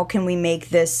how can we make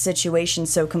this situation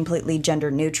so completely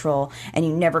gender neutral, and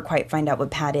you never quite find out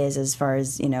what Pat is as far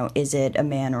as, you know, is it a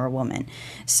man or a woman.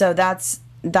 So that's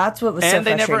what was so And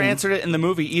they never frustrating. answered it in the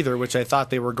movie either, which I thought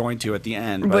they were going to at the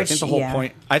end. But I Which, think the whole yeah.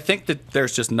 point, I think that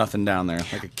there's just nothing down there,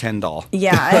 like a Ken doll.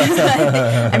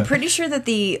 Yeah, I'm pretty sure that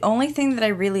the only thing that I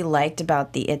really liked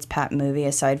about the It's Pat movie,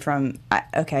 aside from,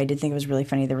 I did think it was really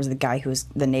funny, there was the guy who was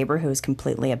the neighbor who was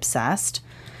completely obsessed.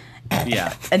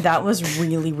 Yeah. And that was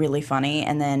really, really funny.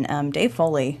 And then Dave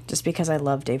Foley, just because I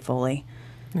love Dave Foley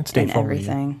It's Dave and Foley.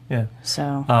 everything. Yeah.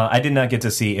 So I did not get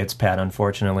to see It's Pat,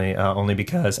 unfortunately, only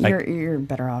because you're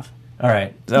better off. All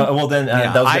right. Well, then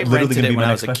Yeah, that was I literally rented going to it be when my I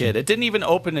next was a question. kid. It didn't even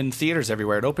open in theaters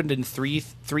everywhere. It opened in three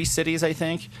cities, I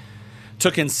think.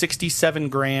 Took in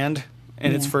 $67,000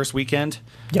 in its first weekend.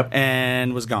 Yep.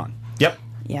 And was gone. Yep.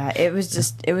 Yeah, it was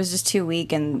just too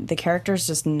weak, and the character's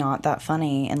just not that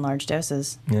funny in large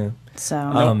doses. Yeah.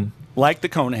 So Like the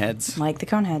Coneheads. like the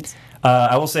Coneheads.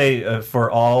 I will say, for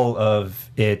all of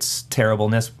its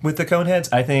terribleness with the Coneheads,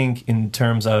 I think in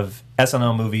terms of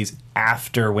SNL movies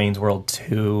after Wayne's World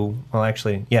 2, well,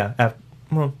 actually, yeah,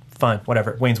 fine,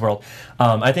 whatever, Wayne's World,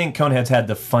 I think Coneheads had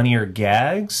the funnier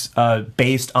gags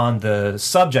based on the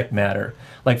subject matter.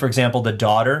 Like, for example, the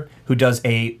daughter who does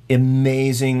a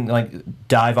amazing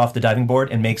dive off the diving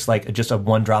board and makes just a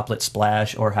one droplet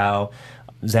splash, or how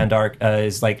Xandark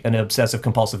is like an obsessive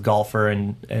compulsive golfer,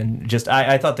 and just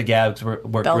I thought the gags were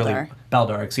really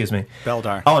Baldar, excuse me.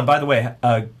 Beldar. Oh, and by the way,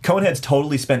 Coneheads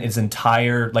totally spent its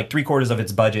entire 3/4 of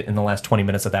its budget in the last 20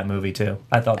 minutes of that movie too.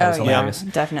 I thought that was hilarious.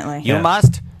 Yeah, definitely. You Yeah.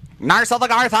 must nurse the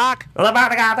Garthok.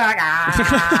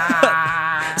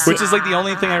 Which is like the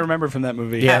only thing I remember from that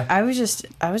movie. Yeah. I was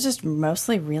just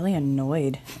mostly really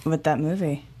annoyed with that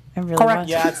movie. I really was.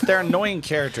 Yeah, they're annoying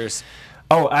characters.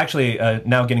 Oh, actually,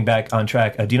 now getting back on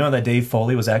track, do you know that Dave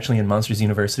Foley was actually in Monsters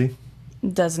University?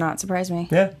 Does not surprise me.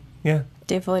 Yeah.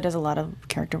 Dave Foley does a lot of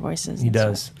character voices. He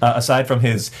does. Aside from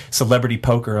his celebrity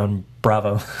poker on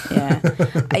Bravo. Yeah.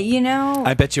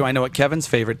 I bet you I know what Kevin's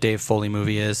favorite Dave Foley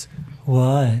movie is.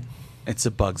 What? It's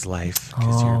A Bug's Life,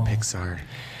 because you're a Pixar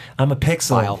I'm a Pixel.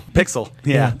 file. Pixel.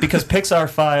 Yeah. Because Pixar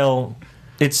file,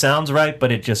 it sounds right,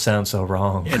 but it just sounds so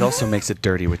wrong. It also makes it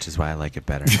dirty, which is why I like it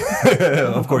better.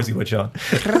 Of course you would, Sean.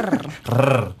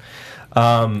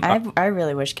 I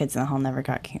really wish Kids in the Hall never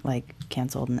got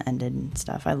canceled and ended and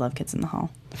stuff. I love Kids in the Hall.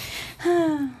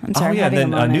 I'm sorry. Oh, I'm yeah, having a and then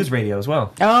moment. News Radio as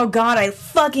well. Oh God, I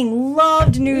fucking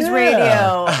loved News Radio.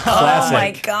 Oh my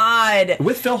Classic. God.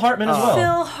 With Phil Hartman as well.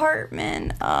 Phil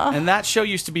Hartman. And that show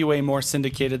used to be way more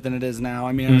syndicated than it is now.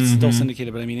 I mean, it's still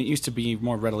syndicated, but I mean, it used to be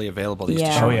more readily available. They used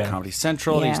to Yeah. show Oh, it yeah. on Comedy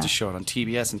Central. They used Yeah. to show it on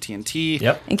TBS and TNT.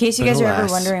 Yep. In case you But guys are ever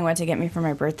alas. wondering what to get me for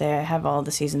my birthday, I have all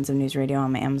the seasons of News Radio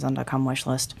on my Amazon.com wish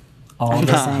list. All I'm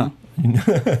just saying.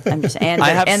 I'm just saying. I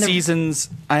have and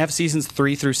seasons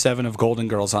 3 through 7 of Golden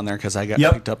Girls on there because I got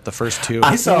Yep. picked up the first 2.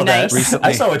 I saw Nice. that. Recently.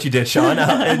 I saw what you did, Sean.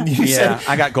 And you Yeah, said,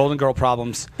 I got Golden Girl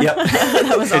problems. yep.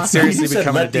 that was It's awesome. seriously You said,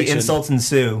 become an let the addiction. insults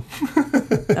ensue.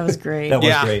 That was great. That was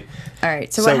Yeah. great. All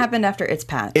right. So So- what happened after It's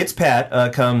Pat? It's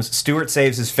Pat comes Stuart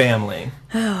Saves His Family.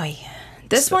 Oh yeah.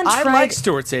 This one I tried. like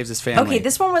Stuart Saves His Family. Okay,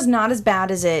 this one was not as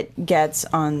bad as it gets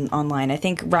online. I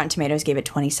think Rotten Tomatoes gave it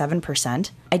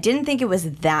 27%. I didn't think it was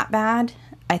that bad.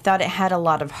 I thought it had a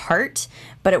lot of heart,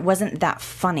 but it wasn't that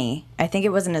funny. I think it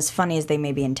wasn't as funny as they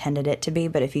maybe intended it to be,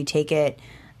 but if you take it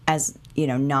as,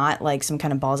 not like some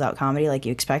kind of balls out comedy like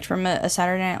you expect from a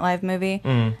Saturday Night Live movie,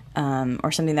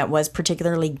 or something that was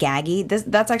particularly gaggy.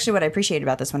 That's actually what I appreciated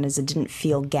about this one, is it didn't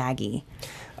feel gaggy.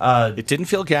 It didn't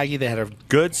feel gaggy. They had a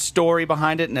good story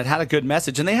behind it, and it had a good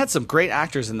message. And they had some great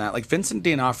actors in that. Like Vincent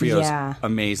D'Onofrio's Yeah.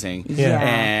 amazing. Yeah.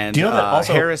 And Do you know that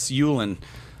also- Harris Yulin,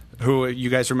 who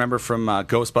you guys remember from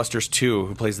Ghostbusters 2,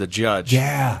 who plays the judge.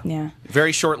 Yeah. Yeah.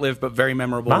 Very short-lived, but very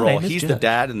memorable My role. name is He's the Judge.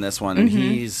 dad in this one, and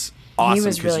he's awesome. He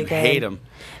was 'cause really you good. hate him.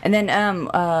 And then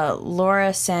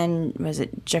Laura San, was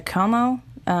it Giacomo,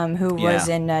 who was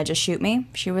Yeah. in Just Shoot Me.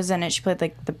 She was in it. She played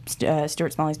like the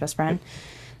Stuart Smalley's best friend.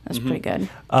 That was pretty good.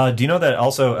 Do you know that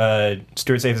also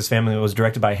Stuart Saves His Family was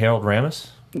directed by Harold Ramis?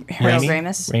 Harold Ramis?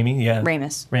 Ramis. Ramis, yeah.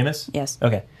 Ramis. Ramis? Yes.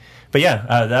 Okay. But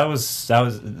yeah, that was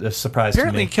a surprise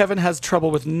Apparently, to me. Kevin has trouble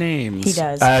with names. He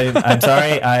does. I'm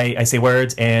sorry. I say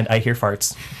words and I hear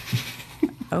farts.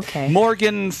 Okay.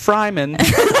 Morgan Freeman.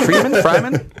 Freeman?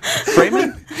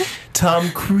 Tom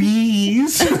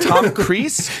Cruise. Tom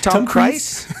Cruise? Tom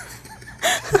Cruise? Cruise?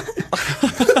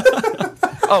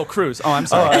 Oh, Cruise. Oh, I'm Oh,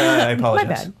 sorry. I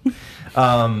apologize. My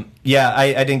bad. Yeah,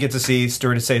 I didn't get to see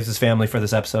Stuart Saves His Family for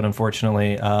this episode,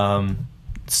 unfortunately.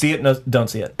 See it, no, don't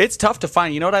see it. It's tough to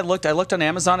find. You know what I looked? I looked on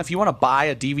Amazon. If you want to buy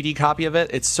a DVD copy of it,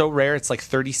 it's so rare. It's like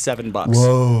 $37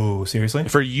 Whoa, seriously?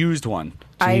 for a used one.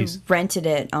 I Jeez. rented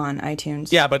it on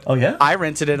iTunes. Yeah, but Oh, yeah? I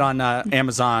rented it on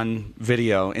Amazon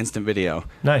Video, Instant Video.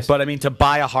 Nice. But I mean, to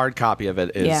buy a hard copy of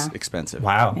it is Yeah. expensive.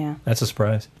 Wow, Yeah. that's a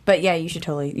surprise. But yeah, you should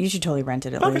totally rent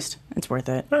it at least. It's worth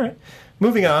it. All right.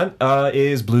 Moving on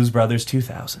is Blues Brothers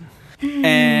 2000.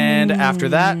 And after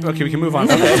that, okay, we can move on.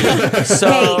 Okay. So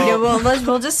Hey, no,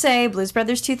 we'll just say Blues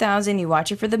Brothers 2000. You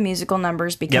watch it for the musical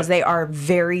numbers because Yep. they are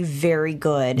very, very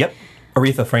good. Yep.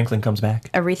 Aretha Franklin comes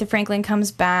back. Aretha Franklin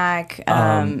comes back.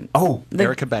 Oh,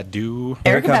 Erica Badu.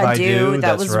 Erica Badu, that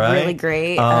that's was right. really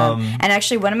great. And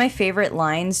actually, one of my favorite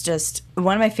lines,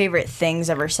 one of my favorite things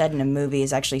ever said in a movie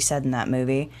is actually said in that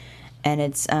movie. And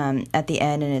it's at the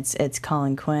end, and it's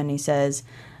Colin Quinn. He says,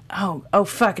 oh,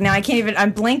 fuck. Now I can't even,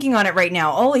 I'm blanking on it right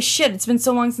now. Holy shit, it's been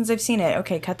so long since I've seen it.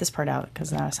 Okay, cut this part out,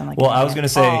 because now I sound like well, an I was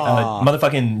idiot. going to say,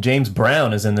 motherfucking James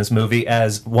Brown is in this movie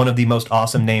as one of the most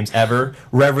awesome names ever,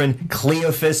 Reverend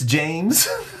Cleophas James.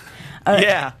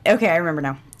 Yeah. Okay, I remember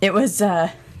now. It was,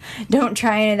 don't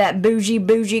try any of that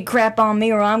bougie crap on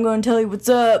me, or I'm going to tell you what's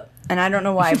up. And I don't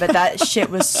know why, but that shit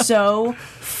was so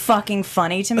fucking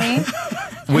funny to me.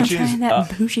 Which Don't try is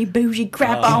that bougie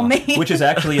crap on me. which is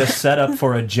actually a setup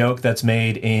for a joke that's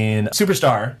made in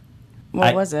Superstar,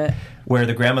 What was it? where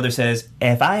the grandmother says,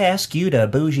 "If I ask you to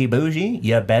bougie,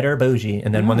 you better bougie."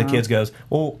 And then one of the kids goes,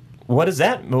 "Well, what is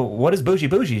that? What is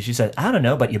bougie?" She said, "I don't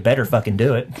know, but you better fucking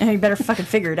do it." And you better fucking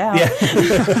figure it out.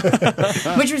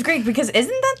 Which was great because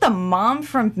isn't that the mom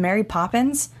from Mary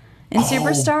Poppins in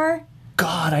Superstar?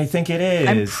 God, I think it is.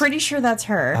 I'm pretty sure that's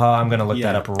her. Oh, I'm gonna look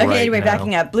that up right now. Okay, anyway,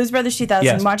 backing up. Blues Brothers 2000,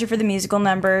 Yes. watch it for the musical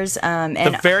numbers. And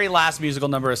The very last musical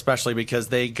number, especially because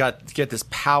they get this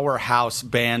powerhouse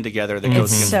band together that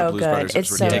goes against so the Blues good. Brothers. It's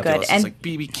so ridiculous. good. It's And- like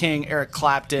B.B. King, Eric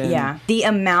Clapton. yeah, the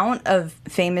amount of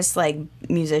famous like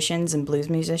musicians and blues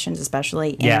musicians,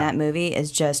 especially in Yeah. that movie,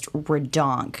 is just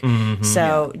redonk.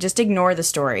 So just ignore the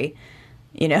story.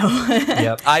 You know,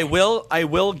 Yep. I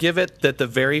will give it that the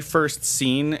very first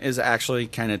scene is actually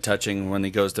kind of touching when he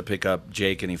goes to pick up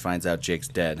Jake and he finds out Jake's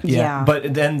dead. Yeah.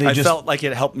 But then they I just felt like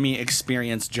it helped me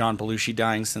experience John Belushi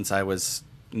dying since I was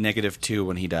 -2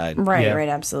 when he died. right, Yeah. right,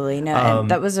 absolutely. No,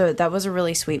 and that was a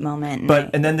really sweet moment.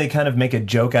 and then they kind of make a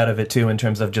joke out of it too, in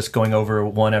terms of just going over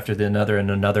one after the another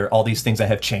and another, all these things that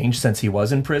have changed since he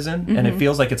was in prison, and it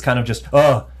feels like it's kind of just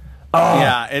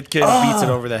Yeah, it beats it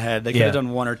over the head. They could Yeah. have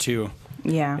done one or two.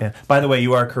 yeah. Yeah. By the way,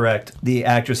 you are correct. The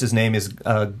actress's name is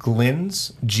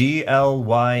Glynis,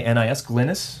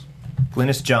 Glynis,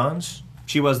 Glynis Johns.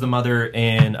 She was the mother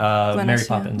in Mary yeah,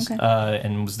 Poppins, okay.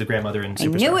 and was the grandmother in I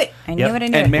Superstar. knew it. I knew Yep. it. I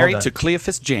knew And it. married Well to done.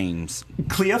 Cleophas James.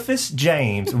 Cleophas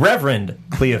James, Reverend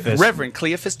Cleophas Reverend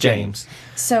Cleophas James.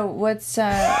 So what's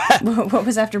what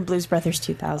was after Blues Brothers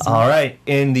 2000? All right.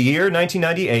 In the year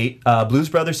 1998, Blues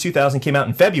Brothers 2000 came out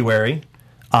in February,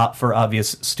 for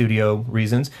obvious studio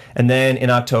reasons, and then in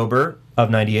October of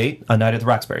 '98, A Night at the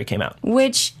Roxbury came out.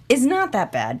 Which is not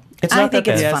that bad. It's I not think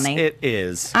that it's bad. Yes, funny. it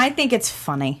is. I think it's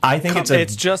funny. I think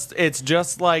It's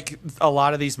just like a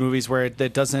lot of these movies where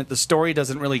the story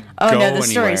doesn't really Oh go no, the anywhere.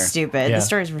 story's stupid. Yeah. The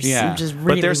story's Yeah, just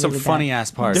really, but there's some really funny bad.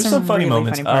 ass parts. There's some funny really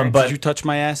moments, funny parts. but Did you touch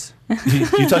my ass,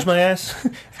 you touch my ass?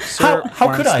 sir? how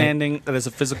where could I'm I? standing? That is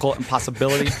a physical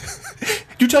impossibility.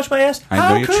 You touch my ass? I know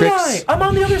How your could tricks. I? I'm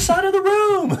on the other side of the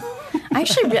room.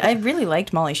 I really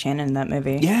liked Molly Shannon in that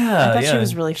movie. Yeah, I thought she yeah.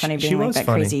 was really funny, She being like was that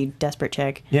funny. crazy desperate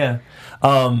chick. Yeah.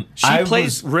 She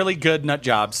plays really good nut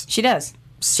jobs, She does.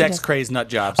 sex does. crazed nut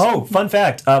jobs. Oh, fun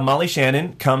fact. Molly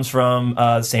Shannon comes from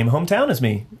the same hometown as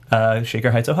me,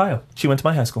 Shaker Heights, Ohio. She went to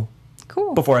my high school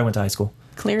Cool. before I went to high school,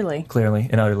 Clearly, clearly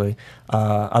and utterly.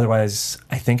 Otherwise,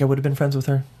 I think I would have been friends with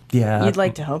her. Yeah. you'd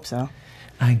like to hope so.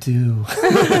 I do.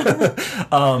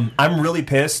 I'm really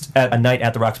pissed at A Night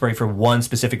at the Roxbury for one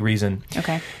specific reason.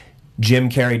 Okay. Jim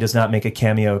Carrey does not make a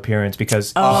cameo appearance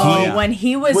because When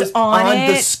he was on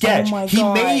the it, sketch. oh my He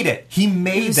God. made it. He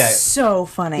made It was that. so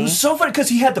funny. It was so funny because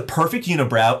he had the perfect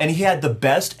unibrow and he had the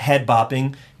best head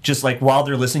bopping. Just like while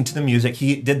they're listening to the music,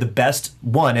 he did the best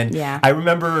one. And Yeah. I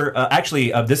remember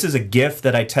actually, this is a GIF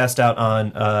that I test out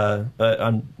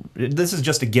on. This is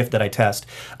just a GIF that I test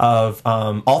of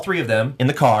all three of them in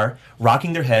the car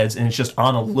rocking their heads, and it's just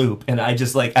on a loop. And I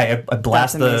just like I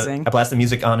blast That's amazing. the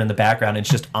music on in the background. And it's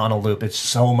just on a loop. It's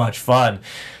so much fun.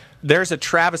 There's a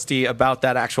travesty about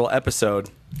that actual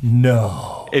episode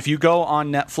No. If you go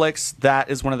on Netflix, that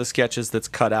is one of the sketches that's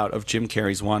cut out of Jim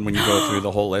Carrey's one when you go through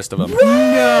the whole list of them.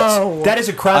 No. That is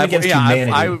a crime against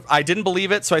humanity. I didn't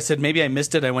believe it, so I said maybe I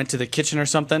missed it. I went to the kitchen or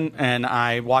something, and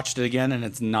I watched it again, and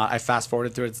it's not. I fast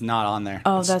forwarded through it. It's not on there.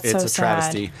 Oh, it's, that's it's so a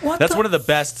travesty. What That's the one of the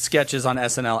best sketches on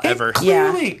SNL ever.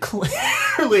 Clearly.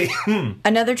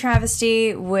 Another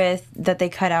travesty that they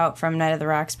cut out from Night of the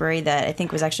Roxbury that I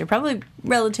think was actually probably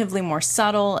relatively more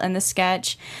subtle in the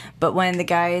sketch, but when the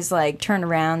guys like turn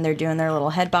around, they're doing their little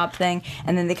head bop thing,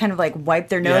 and then they kind of like wipe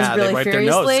their nose Yeah, really they wipe furiously.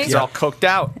 their nose 'cause they're all coked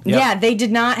out. Yeah, they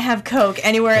did not have Coke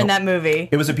anywhere in that movie.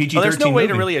 It was a PG-13 Well, there's no way to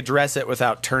movie. really address it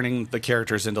without turning the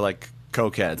characters into like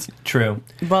cokeheads. True.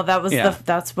 Well, that was Yeah.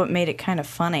 that's what made it kind of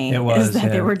funny. It was, is that yeah.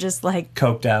 they were just like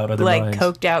Coked out of their minds.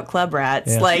 coked out club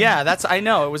rats. Yeah. Like Yeah, I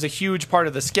know. It was a huge part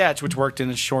of the sketch, which worked in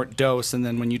a short dose, and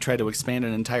then when you try to expand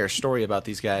an entire story about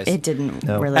these guys. it didn't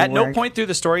No. really At no work. point through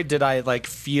the story did I like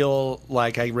feel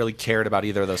like I really cared about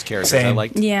either of those characters. I Same.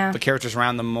 liked Yeah. the characters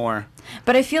around them more.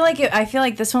 But I feel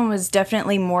like this one was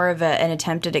definitely more of an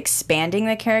attempt at expanding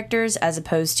the characters as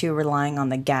opposed to relying on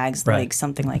the gags Right. like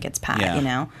something like It's Pat, Yeah. you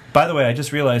know? By the way, I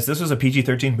just realized this was a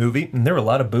PG-13 movie, and there were a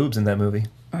lot of boobs in that movie.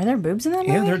 Are there boobs in that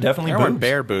movie? Yeah, there are definitely There boobs. weren't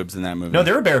bare boobs in that movie. No,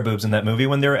 there were bare boobs in that movie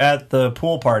when they were at the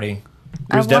pool party.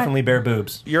 There was what- definitely bare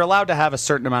boobs. You're allowed to have a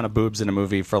certain amount of boobs in a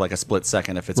movie for like a split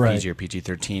second if it's Right. PG or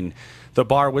PG-13. The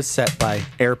bar was set by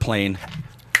Airplane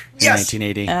in Yes!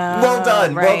 1980. Well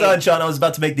done. Well right. done, Sean. I was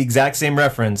about to make the exact same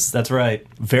reference. That's right.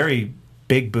 Very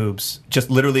big boobs. Just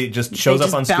literally just shows They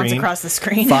just up on bounce screen. across the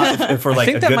screen. For I like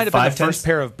think a that good might have been the 5-10 first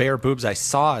pair of bare boobs I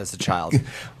saw as a child.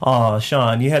 Oh,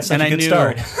 Sean, you had such and a I good knew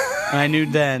start. and I knew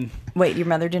then Wait, your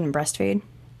mother didn't breastfeed?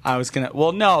 I was going to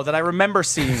well, no, that I remember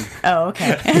seeing. Oh,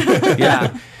 okay.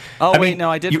 Yeah. Oh, wait, mean, no,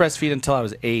 I did you- breastfeed until I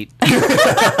was 8.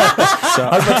 I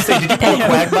was about to say, did you pull a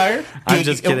Quagmire? I'm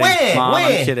just kidding. Mom,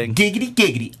 I'm kidding. Giggity,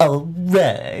 giggity. All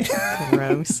right.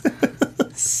 Gross.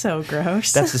 So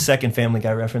gross. That's the second Family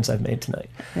Guy reference I've made tonight.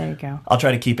 There you go. I'll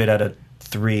try to keep it at a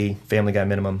 3 Family Guy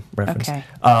minimum reference. Okay.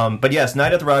 But yes,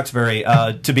 Night at the Roxbury.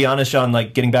 To be honest, Sean,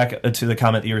 like getting back to the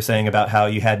comment that you were saying about how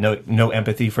you had no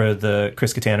empathy for the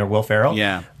Chris Kattan or Will Ferrell.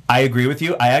 Yeah. I agree with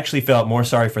you. I actually felt more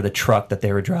sorry for the truck that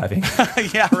they were driving.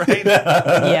 Yeah, right.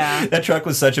 Yeah. That truck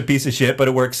was such a piece of shit, but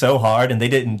it worked so hard, and they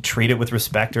didn't treat it with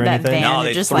respect or That anything. van, No, they're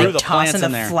they just threw like the tossing plants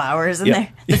in the there. flowers in Yeah. there.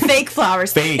 The fake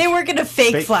flowers. Fake. They work at a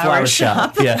fake flower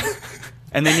shop. Yeah.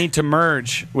 And they need to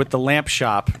merge with the lamp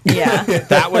shop. Yeah.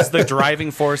 That was the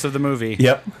driving force of the movie.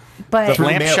 Yep. But The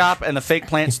lamp mail- shop and the fake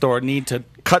plant store need to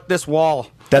cut this wall.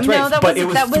 That's No, right. that But was-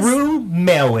 it that was was- through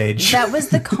marriage. that was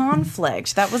the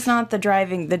conflict. That was not the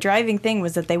driving. The driving thing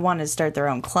was that they wanted to start their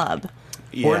own club.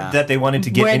 Or Yeah. that they wanted to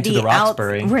get into the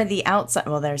Roxbury. Where the outside,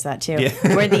 well, there's that too.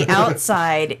 Yeah. Where the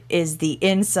outside is the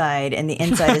inside, and the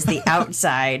inside is the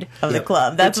outside of the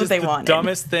club. That's Which what is they the wanted.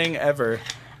 dumbest thing ever. It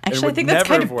Actually, I would think that's never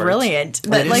kind of have worked. brilliant. It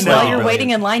That is like so while you're brilliant. waiting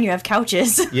in line, you have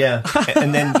couches. Yeah,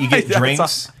 and then you get Yeah,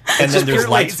 drinks, and then just there's pure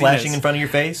lights laziness. flashing in front of your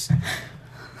face,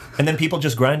 and then people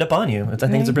just grind up on you. I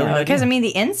think it's a brilliant idea. Because I mean,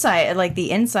 the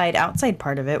inside outside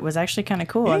part of it was actually kind of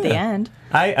cool at the Yeah. end.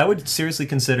 I would seriously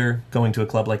consider going to a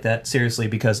club like that. Seriously,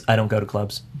 because I don't go to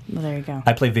clubs. Well, there you go.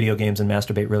 I play video games and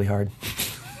masturbate really hard.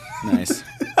 Nice.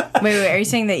 Wait, are you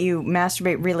saying that you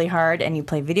masturbate really hard and you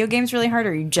play video games really hard,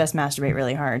 or you just masturbate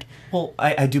really hard? Well,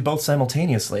 I do both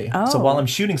simultaneously. So Oh. while I'm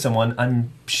shooting someone,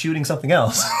 I'm shooting something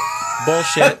else.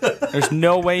 Bullshit. There's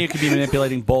no way you could be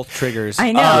manipulating both triggers.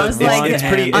 I know. I was it's- like, it's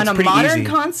pretty- on it's a pretty modern easy.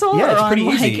 console, Yeah, or it's pretty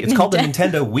on, easy. like, It's called the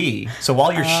Nintendo? Nintendo Wii. So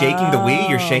while you're shaking the Wii,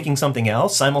 you're shaking something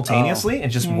else simultaneously. It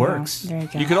just There you go. works. There you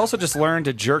go. You could also just learn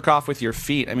to jerk off with your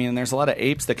feet. I mean, there's a lot of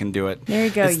apes that can do it. There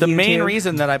you go, It's the main YouTube.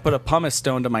 reason that I put a pumice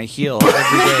stone to my heel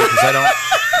every day because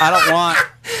I don't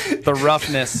want the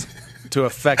roughness to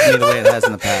affect me the way it has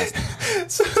in the past.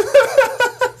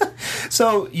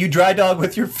 So you dry dog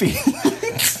with your feet.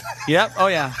 Yep. Oh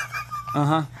yeah.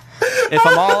 If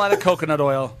I'm all out of coconut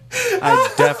oil,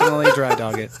 I definitely dry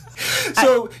dog it.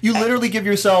 So you literally give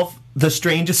yourself the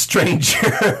strangest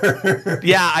stranger.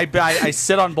 Yeah, I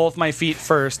sit on both my feet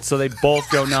first, so they both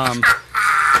go numb.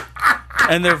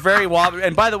 And they're very wobbly.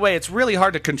 And by the way, it's really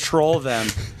hard to control them.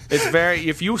 It's very.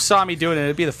 If you saw me doing it,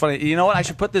 it'd be the funny. You know what? I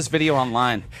should put this video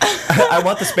online. I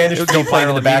want the Spanish It would go flute playing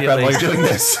in viral the background while immediately. you're doing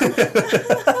this.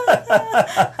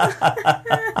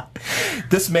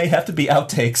 This may have to be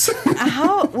outtakes.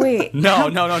 How? Wait. No.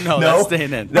 That's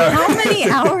staying in. How many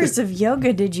hours of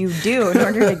yoga did you do in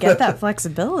order to get that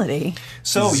flexibility?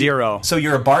 So Zero. So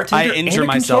you're a bartender. I injure and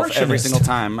a myself every contortionist. single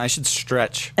time. I should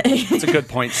stretch. It's a good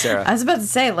point, I Sarah. was about to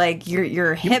say, like,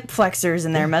 your hip flexors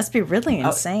in there must be really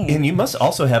insane. And you must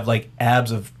also have like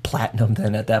abs of platinum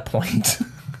then at that point.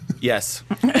 Yes.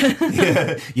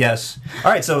 Yes.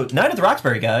 All right. So Night at the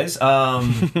Roxbury, guys.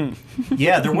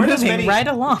 Yeah, there weren't as Moving many. right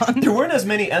along. There weren't as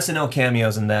many SNL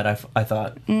cameos in that. I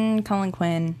thought, Colin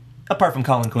Quinn. apart from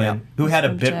Colin Quinn, who had a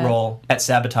bit Jet. role at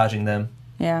sabotaging them.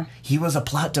 Yeah. He was a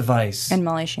plot device. And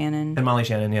Molly Shannon. And Molly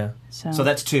Shannon, yeah. So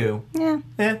that's 2. Yeah.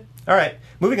 Yeah. All right.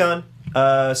 Moving on.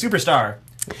 Superstar.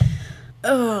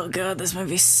 Oh, God, this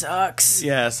movie sucks.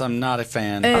 Yes, I'm not a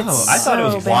fan. It's I thought it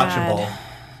was so bad. watchable.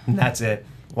 And that's it.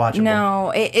 Watchable.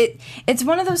 No, it's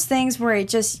one of those things where it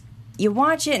just, you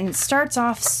watch it and it starts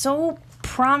off so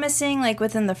promising, like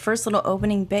within the first little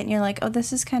opening bit, and you're like, oh,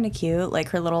 this is kind of cute, like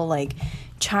her little like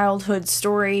childhood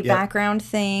story background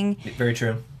thing. Very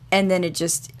true. And then it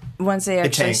just, once it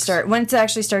actually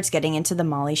starts getting into the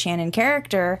Molly Shannon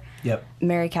character,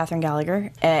 Mary Catherine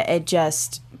Gallagher, it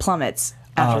just plummets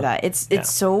after that. It's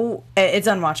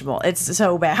unwatchable. It's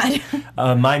so bad.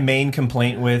 My main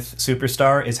complaint with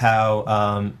Superstar is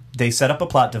how they set up a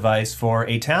plot device for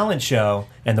a talent show,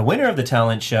 and the winner of the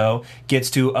talent show gets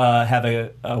to have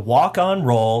a walk-on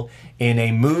role in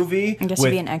a movie. I guess to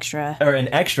be an extra. Or an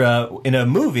extra in a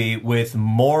movie with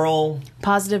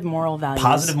positive moral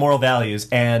values.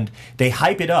 And they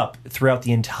hype it up throughout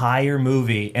the entire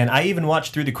movie. And I even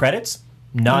watched through the credits.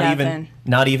 Not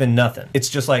even nothing. It's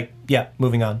just like, yeah,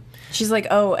 moving on. She's like,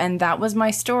 oh, and that was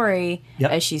my story,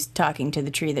 as she's talking to the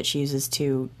tree that she uses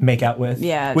to make out with.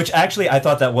 Yeah. Which actually I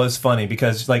thought that was funny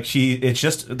because like it's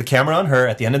just the camera on her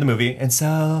at the end of the movie, and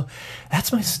so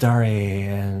that's my story,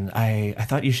 and I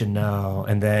thought you should know.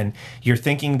 And then you're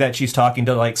thinking that she's talking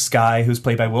to like Sky, who's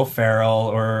played by Will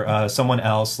Ferrell, or someone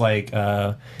else like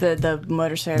the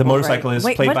motorcycle. The motorcyclist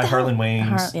played by Harlan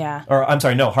Williams. Or I'm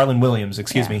sorry, no, Harlan Williams,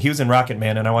 excuse me. He was in Rocket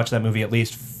Man, and I watched that movie at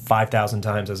least 5,000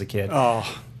 times as a kid.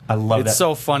 Oh. I love that. It's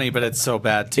so funny, but it's so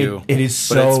bad too. It is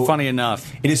so. But it's funny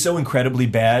enough. It is so incredibly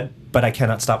bad, but I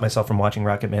cannot stop myself from watching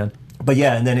Rocket Man. But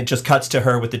yeah, and then it just cuts to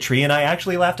her with the tree, and I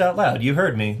actually laughed out loud. You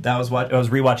heard me. I was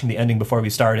rewatching the ending before we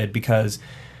started because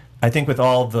I think with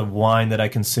all the wine that I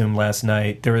consumed last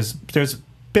night, there's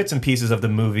bits and pieces of the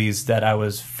movies that I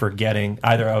was forgetting.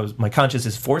 Either my conscience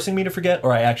is forcing me to forget,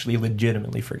 or I actually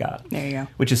legitimately forgot. There you go.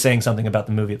 Which is saying something about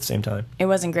the movie at the same time. It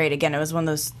wasn't great. Again, it was one of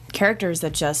those characters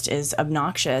that just is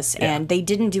obnoxious, and they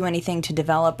didn't do anything to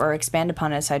develop or expand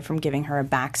upon it aside from giving her a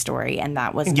backstory, and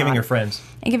that was giving her friends,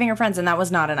 and that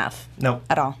was not enough. No,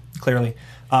 at all. Clearly.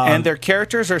 And their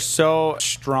characters are so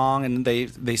strong, and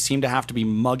they seem to have to be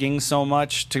mugging so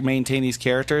much to maintain these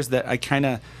characters that I kind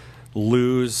of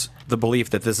lose the belief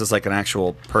that this is like an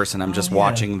actual person. I'm just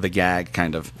watching the gag,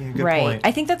 kind of. Yeah, good point.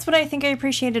 I think that's what I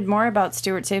appreciated more about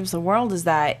Stuart Saves the World is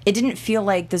that it didn't feel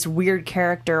like this weird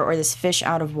character or this fish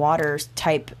out of water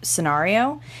type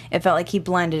scenario. It felt like he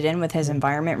blended in with his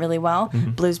environment really well.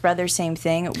 Mm-hmm. Blues Brothers, same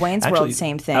thing. Wayne's World,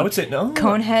 same thing. I would say no.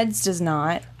 Coneheads does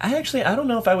not. I don't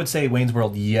know if I would say Wayne's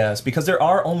World, yes, because there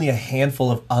are only a handful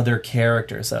of other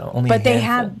characters, though. But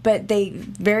they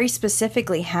very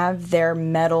specifically have their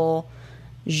metal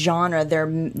genre,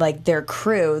 their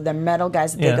crew, the metal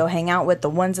guys that they go hang out with, the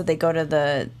ones that they go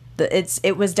to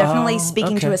it was definitely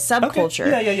speaking to a subculture.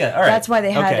 Okay. Yeah. All right. That's why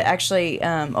they had actually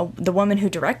the woman who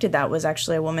directed that was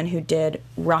actually a woman who did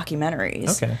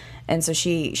rockumentaries. Okay. And so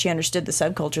she understood the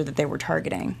subculture that they were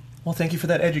targeting. Well, thank you for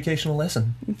that educational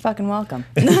lesson. You're fucking welcome.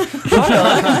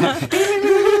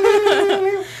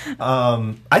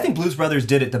 I think Blues Brothers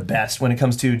did it the best when it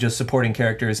comes to just supporting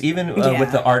characters, even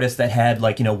with the artists that had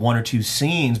one or two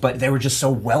scenes, but they were just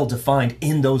so well defined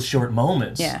in those short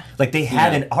moments. Yeah, like they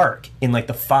had an arc in like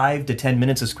the 5 to 10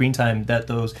 minutes of screen time that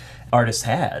those artists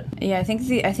had. Yeah, I think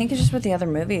it's just with the other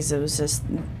movies. It was just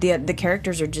the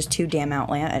characters are just too damn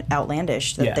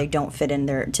outlandish that they don't fit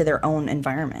in to their own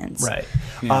environments. Right.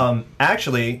 Yeah.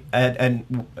 Actually,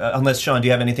 and unless Sean, do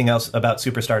you have anything else about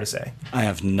Superstar to say? I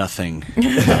have nothing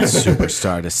about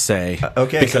Superstar to say.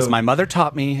 Okay, because my mother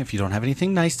taught me if you don't have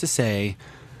anything nice to say,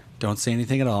 don't say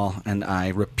anything at all, and I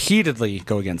repeatedly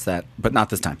go against that, but not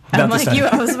this time. I'm like you.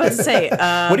 I was about to say, what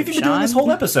have you been doing this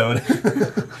whole episode?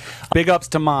 Big ups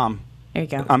to Mom. There you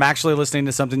go. I'm actually listening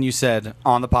to something you said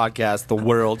on the podcast. The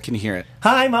world can hear it.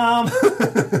 Hi, Mom.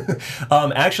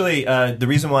 Actually, the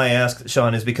reason why I asked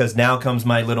Sean is because now comes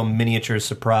my little miniature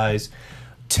surprise.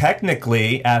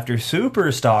 Technically, after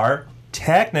Superstar,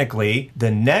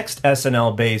 the next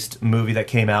SNL-based movie that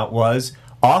came out was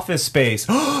Office Space.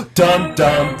 Dum, dum,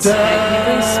 dum.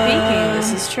 Technically speaking,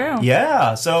 this is true.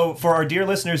 Yeah. So for our dear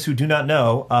listeners who do not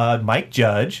know, Mike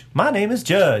Judge, my name is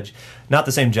Judge. Not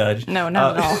the same Judge. No,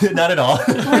 not at all. Not at all.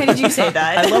 Why did you say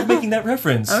that? I love making that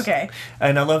reference. Okay.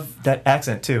 And I love that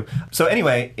accent too. So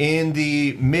anyway, in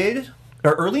the mid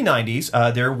or early 90s,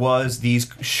 there was these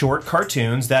short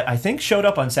cartoons that I think showed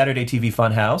up on Saturday TV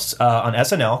Funhouse on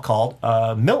SNL called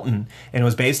Milton. And it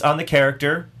was based on the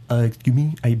character, excuse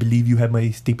me, I believe you have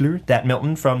my stapler, that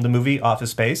Milton from the movie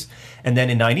Office Space. And then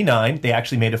in 99, they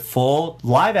actually made a full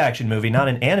live-action movie, not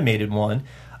an animated one.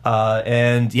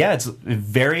 And yeah, it's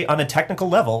very, on a technical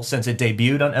level, since it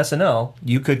debuted on SNL,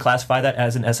 you could classify that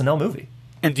as an SNL movie.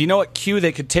 And do you know what cue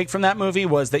they could take from that movie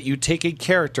was that you take a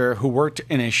character who worked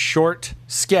in a short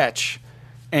sketch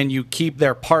and you keep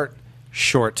their part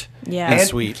short Yeah. and And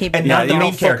sweet. keep and it not you the don't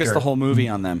main focus character. the whole movie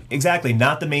on them. Exactly,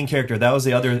 not the main character. That was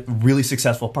the other really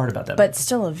successful part about that. But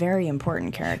still a very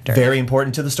important character. Very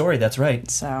important to the story, that's right.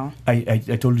 So, I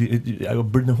told you, I will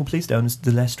burn the whole place down. It's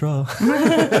the last straw.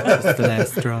 That's the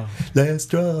last straw. Last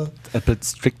straw. I put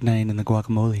strychnine in the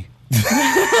guacamole.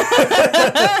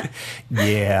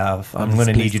 Yeah, I'm going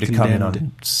to need you to come in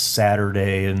on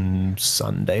Saturday and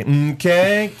Sunday.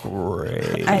 Okay,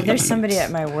 great. there's somebody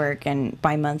at my work, and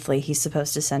bi-monthly he's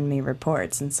supposed to send me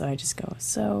reports, and so I just go,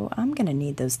 so I'm going to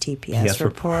need those TPS Yes,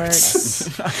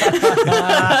 reports.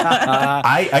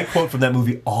 I quote from that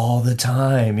movie all the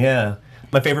time, yeah.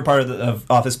 My favorite part of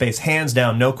Office Space, hands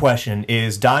down, no question,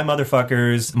 is Die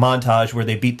Motherfuckers montage where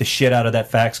they beat the shit out of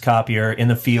that fax copier in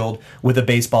the field with a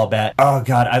baseball bat. Oh,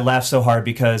 God, I laugh so hard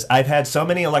because I've had so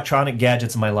many electronic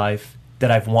gadgets in my life that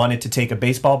I've wanted to take a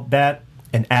baseball bat,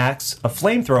 an axe, a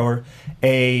flamethrower,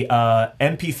 a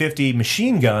MP50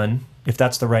 machine gun, if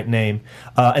that's the right name,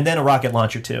 and then a rocket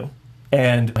launcher, too.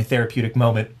 And my therapeutic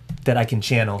moment that I can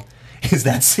channel is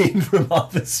that scene from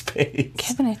Office Space.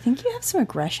 Kevin, I think you have some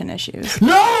aggression issues.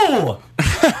 No!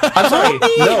 I'm sorry.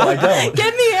 No, I don't.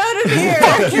 Get me out of here!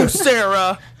 Fuck you,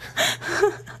 Sarah!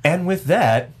 And with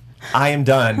that, I am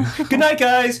done. Good night,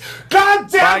 guys.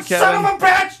 Goddamn Bye, son Kevin. of a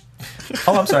bitch!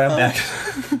 Oh, I'm sorry. I'm back.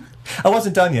 I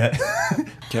wasn't done yet.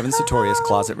 Kevin Sartorius,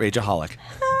 Closet Rageaholic.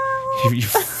 You're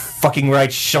fucking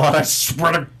right, Sean. I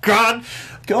swear to God.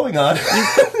 Going on.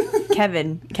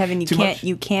 Kevin, Too much?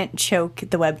 you can't choke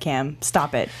the webcam.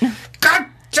 Stop it. God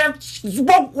damn, it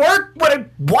won't work when I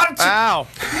want it to. Ow!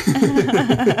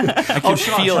 I can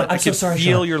feel it. I'm I so can sorry,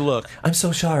 feel Sean. your look. I'm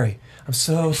so sorry. I'm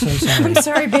so sorry. I'm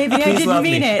sorry, baby. I Please didn't love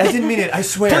mean me. it. I didn't mean it. I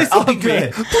swear. Please I'll be love me.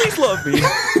 good. Please love me.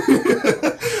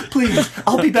 Please,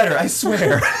 I'll be better. I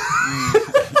swear.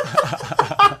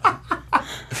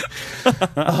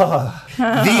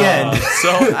 The end. So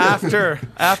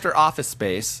after Office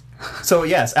Space, So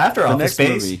yes, after Office next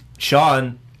Space, movie.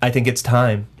 Sean, I think it's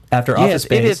time. After Office yes,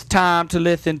 Space, it is time to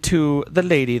listen to the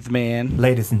ladies, man.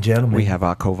 ladies and gentlemen, We have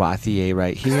our Courvoisier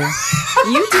right here.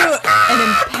 You do an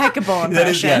impeccable that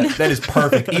is impression. that is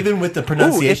perfect. Even with the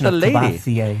pronunciation a of lady.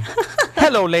 Courvoisier.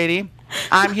 Hello, lady.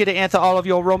 I'm here to answer all of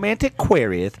your romantic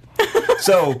queries.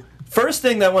 So, first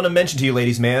thing that I want to mention to you,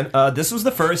 ladies, man, this was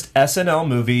the first SNL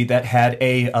movie that had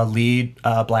a lead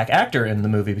black actor in the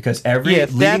movie because every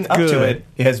Yes, leading that's up to good.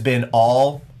 it has been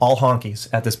all honkies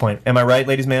at this point. Am I right,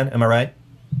 ladies, man? Am I right?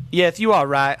 Yes, you are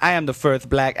right. I am the first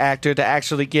black actor to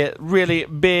actually get really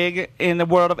big in the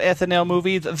world of SNL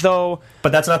movies, though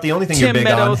But that's not the only thing you're Tim big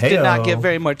on. Meadows did not Heyo. get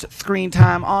very much screen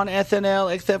time on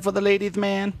SNL except for the ladies,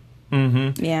 man.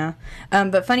 Yeah,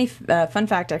 but fun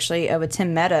fact actually with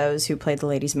Tim Meadows, who played the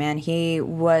ladies' man, he No,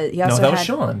 also that was had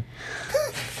Sean.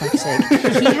 fuck's sake.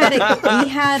 he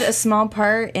had a small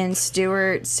part in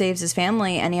Stuart Saves His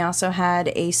Family, and he also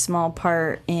had a small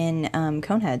part in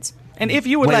Coneheads. And if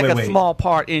you would Wait, like wait, a wait. small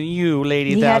part in you,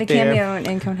 ladies He out had a there, cameo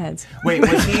in Coneheads. Wait,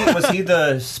 was he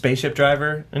the spaceship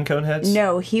driver in Coneheads?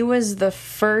 No, he was the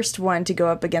first one to go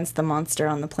up against the monster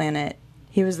on the planet.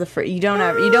 He was the first. You don't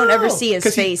ever see his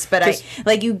 'cause he- face, but 'cause-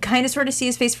 you kind of sort of see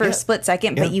his face for Yeah. a split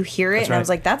second, but Yeah. you hear it, That's and I right. was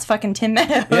like, "That's fucking Tim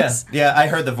Meadows." Yeah, I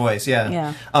heard the voice. Yeah.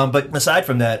 Yeah. But aside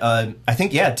from that, I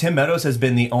think Tim Meadows has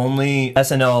been the only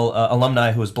SNL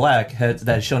alumni who is black that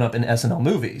has shown up in SNL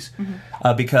movies,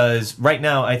 because right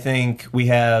now I think we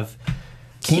have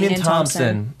Kenan Kenan Thompson.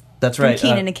 Thompson. That's From right.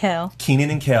 Keenan and Kel.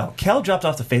 Keenan and Kel. Kel dropped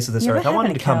off the face of this Never earth. I want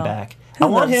him had to a come Kel. back. Who I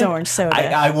want loves him. orange soda?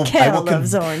 I will. Kel I will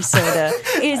loves orange soda.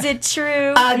 Is it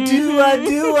true? I do.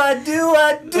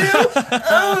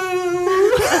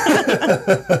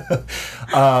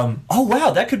 Oh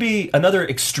wow, that could be another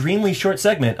extremely short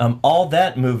segment. All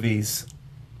that movies,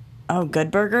 Oh,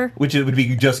 Good Burger. which it would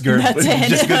be just good, That's it.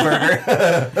 just Good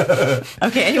Burger.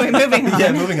 Okay. Anyway, moving on.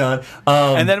 Yeah, moving on.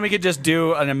 and then we could just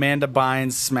do an Amanda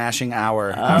Bynes smashing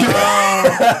hour.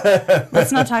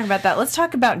 Let's not talk about that. Let's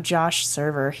talk about Josh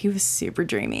Server. He was super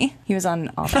dreamy. He was on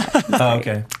all that. It was Oh, great.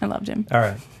 okay. I loved him. All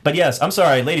right. But yes, I'm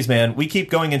sorry, ladies, man. We keep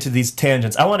going into these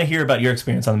tangents. I want to hear about your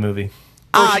experience on the movie.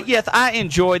 Yes, I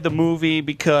enjoyed the movie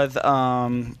because,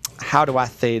 how do I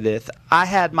say this? I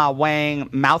had my wang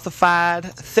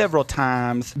mouthified several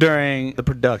times during the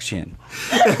production.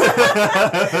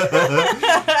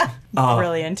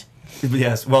 Brilliant.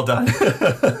 Yes, well done.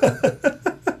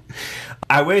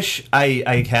 I wish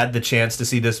I had the chance to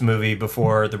see this movie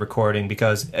before the recording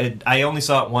because I only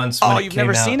saw it once when it came out. Oh, you've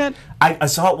never seen it? I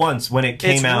saw it once when it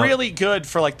came out. It's really good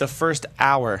for like the first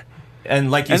hour.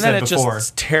 And like you And said then it before. just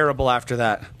is terrible after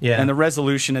that. Yeah. And the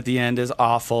resolution at the end is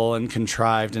awful and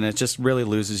contrived, and it just really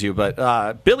loses you.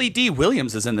 But Billy D.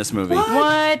 Williams is in this movie.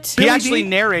 What? He actually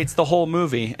narrates the whole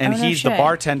movie, and Oh, no he's the shit.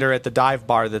 bartender at the dive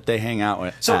bar that they hang out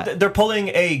with. So at. they're pulling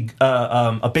a Big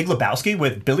Lebowski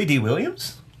with Billy D.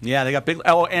 Williams? Yeah, they got big.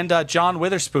 Oh, and John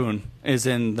Witherspoon is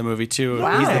in the movie too.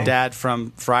 Wow. He's the dad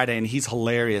from Friday, and he's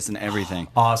hilarious in everything.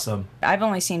 Awesome. I've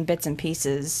only seen bits and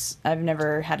pieces. I've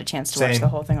never had a chance to watch Same. the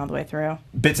whole thing all the way through.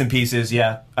 Bits and pieces,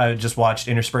 yeah. I just watched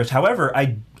interspersed. However,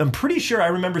 I'm pretty sure I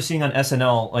remember seeing on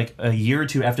SNL like a year or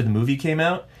two after the movie came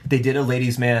out, they did a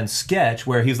Ladies Man sketch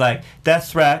where he's like,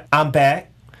 "That's right, I'm back.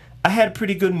 I had a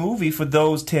pretty good movie for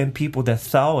those 10 people that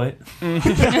saw it."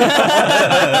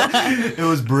 It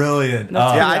was brilliant.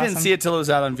 That's Yeah, pretty I didn't awesome. see it till it was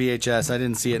out on VHS. I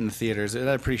didn't see it in the theaters. It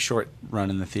had a pretty short run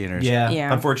in the theaters. yeah,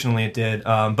 Yeah. unfortunately it did.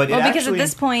 But Well, it because actually, at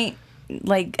this point,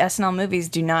 like SNL movies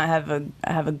do not have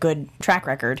a good track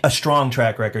record. a strong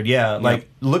track record, yeah. Like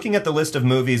looking at the list of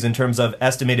movies in terms of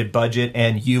estimated budget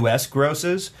and U.S.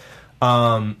 grosses,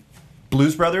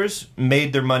 Blues Brothers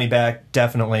made their money back,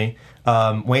 definitely.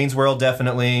 Wayne's World,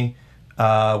 definitely.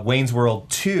 Wayne's World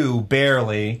 2,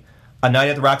 barely. A Night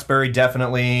at the Roxbury,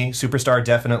 definitely. Superstar,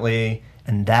 definitely.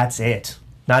 And that's it.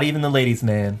 Not even the Ladies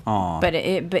Man. But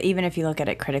even if you look at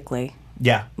it critically,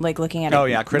 Yeah. like looking at it. Oh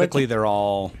yeah, critically they're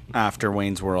all after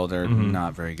Wayne's World are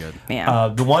not very good. Yeah.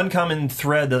 The one common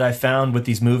thread that I found with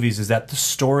these movies is that the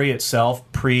story itself,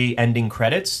 pre-ending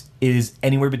credits, is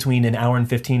anywhere between an hour and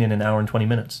 15 and an hour and 20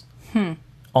 minutes.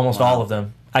 Almost all of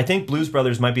them. I think Blues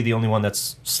Brothers might be the only one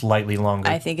that's slightly longer.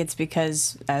 I think it's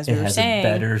because, as we it were has saying, a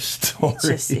better story. it's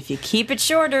just if you keep it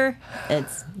shorter,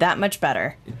 it's that much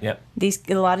better. Yep.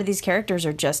 A lot of these characters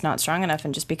are just not strong enough,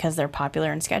 and just because they're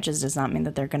popular in sketches does not mean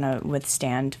that they're going to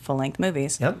withstand full-length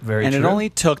movies. Yep, very And true. it only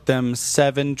took them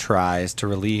 7 tries to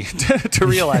to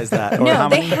realize that. Or No, how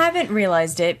they many? haven't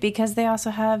realized it because they also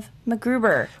have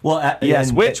MacGruber. Well, Yes,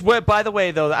 and- which by the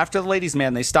way, though, after the Ladies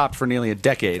Man, they stopped for nearly a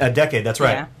decade. a decade, that's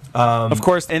right. Yeah. Of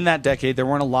course, in that decade, there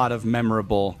weren't a lot of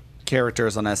memorable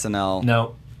characters on SNL.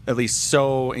 No. At least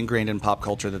so ingrained in pop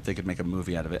culture that they could make a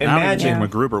movie out of it. And I don't Imagine- even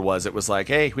think MacGruber was. It was like,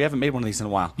 hey, we haven't made one of these in a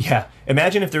while. Yeah.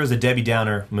 Imagine if there was a Debbie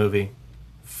Downer movie.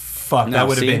 Fuck, No, that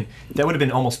would see? have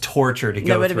been almost torture to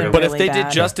go would've through. been But if really they did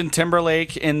bad. Justin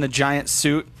Timberlake in the giant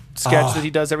suit sketch that he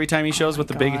does every time he shows with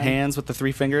the big God. hands with the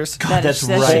 3 fingers. that's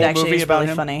that right. shit Whole actually movie is about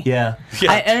really him? funny. Yeah.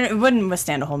 Yeah. It wouldn't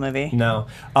withstand a whole movie. No.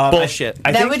 Bullshit.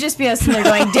 I That think- would just be us in there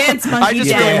going, dance, monkey, I just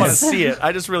dance. really want to see it.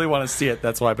 I just really want to see it.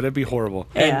 That's why. But it'd be horrible.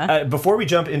 And Yeah. before we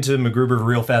jump into MacGruber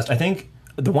real fast, I think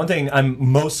the one thing I'm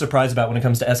most surprised about when it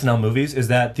comes to SNL movies is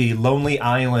that the Lonely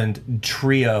Island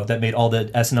trio that made all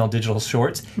the SNL digital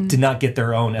shorts did not get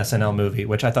their own SNL movie,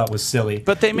 which I thought was silly.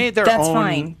 But they made their That's own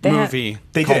fine. They movie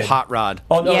They called did. Hot Rod.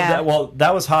 Oh no! Yeah.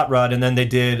 That was Hot Rod, and then they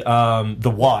did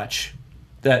The Watch.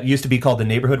 That used to be called The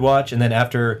Neighborhood Watch, and then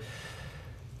after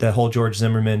the whole George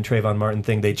Zimmerman, Trayvon Martin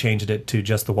thing, they changed it to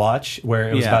just The Watch, where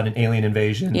it was Yeah. about an alien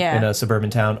invasion Yeah. in a suburban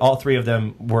town. All 3 of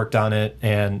them worked on it,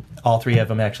 and all 3 of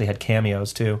them actually had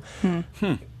cameos too.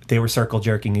 They were circle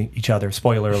jerking each other.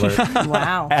 Spoiler alert!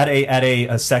 Wow. at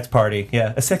a sex party.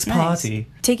 Yeah, a sex Nice. party.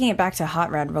 Taking it back to Hot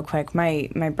Rod real quick, my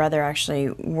brother actually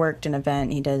worked an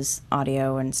event. He does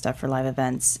audio and stuff for live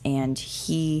events, and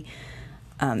he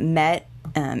met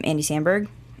Andy Samberg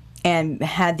and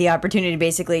had the opportunity to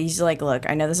basically, he's like, look,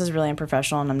 I know this is really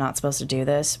unprofessional and I'm not supposed to do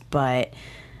this, but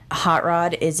Hot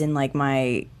Rod is in like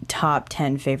my top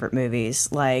 10 favorite movies.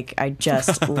 Like, I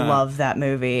just love that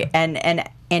movie. And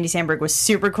Andy Samberg was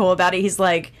super cool about it. He's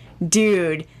like,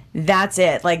 dude, that's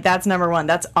it. Like, that's number 1.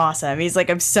 That's awesome. He's like,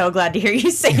 I'm so glad to hear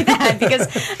you say that because,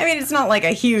 I mean, it's not like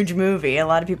a huge movie. A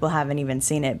lot of people haven't even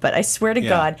seen it, but I swear to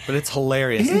God, But it's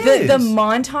hilarious. the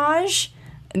montage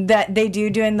that they do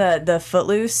doing the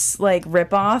Footloose like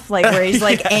ripoff, like where he's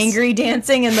like angry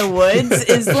dancing in the woods,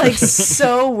 is like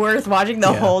so worth watching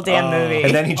the whole damn movie.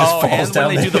 And then he just falls and down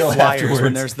when they the do the hill flyers, afterwards.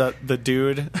 when there's the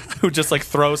dude who just like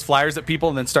throws flyers at people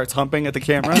and then starts humping at the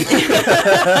camera.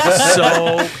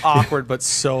 So awkward, but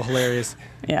so hilarious.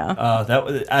 Yeah. That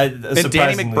was And Danny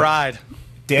surprisingly- McBride.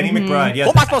 Danny McBride. Yeah. Who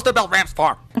am I supposed to build ramps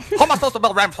for? Who am I supposed to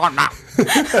build ramps for now?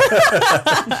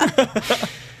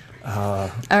 All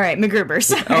right, MacGruber.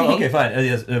 Sorry. Oh, okay, fine.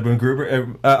 Yes,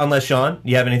 MacGruber. Unless Sean,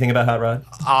 you have anything about Hot Rod?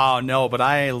 Oh no, but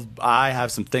I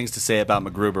have some things to say about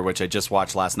MacGruber, which I just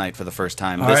watched last night for the first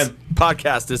time. All This right.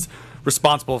 podcast is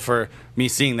responsible for me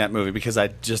seeing that movie because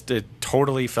it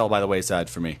totally fell by the wayside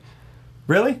for me.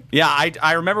 Really? Yeah,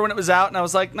 I remember when it was out, and I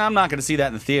was like, no, I'm not going to see that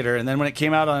in the theater. And then when it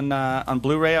came out on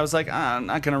Blu-ray, I was like, I'm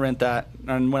not going to rent that.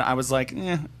 And when I was like,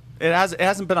 it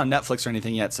hasn't been on Netflix or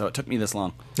anything yet, so it took me this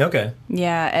long. Okay.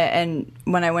 Yeah, and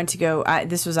when I went to go,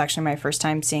 this was actually my first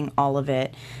time seeing all of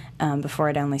it. Before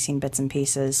I'd only seen bits and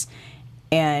pieces.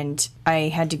 And I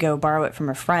had to go borrow it from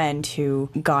a friend who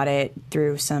got it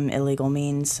through some illegal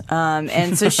means.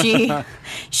 And so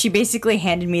she basically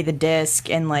handed me the disc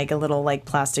in like a little like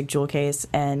plastic jewel case.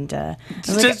 And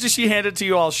Did she hand it to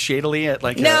you all shadily at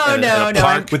like No. a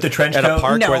park With the trench at a coat?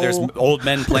 park No. where there's old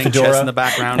men playing Fedora. chess in the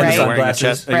background, Right. and you're wearing a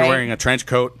Sunglasses. and you're Right. wearing a trench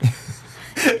coat.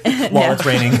 While it's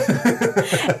raining.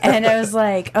 And I was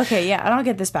like, okay, yeah, I'll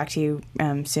get this back to you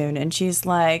soon. And she's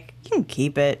like, you can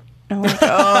keep it. And I'm like,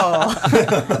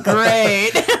 oh,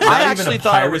 great. I even actually a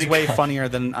thought it was pirated way copy. funnier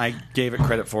than I gave it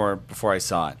credit for before I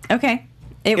saw it. Okay.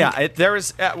 There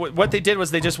was what they did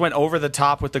was they just went over the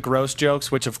top with the gross jokes,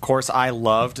 which of course I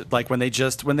loved. Like when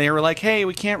they were like, "Hey,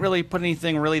 we can't really put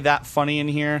anything really that funny in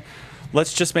here.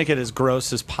 Let's just make it as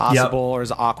gross as possible or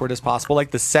as awkward as possible."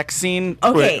 Like the sex scene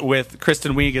Okay. with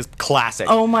Kristen Wiig is classic.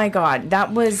 Oh my God, that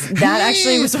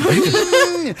actually was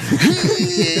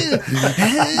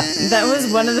that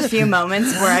was one of the few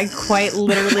moments where I quite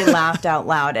literally laughed out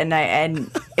loud,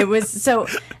 and it was so.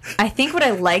 I think what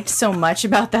I liked so much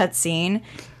about that scene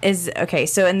is okay.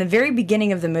 So in the very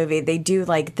beginning of the movie, they do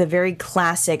like the very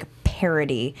classic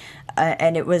parody.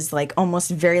 And it was like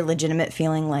almost very legitimate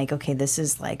feeling like, okay, this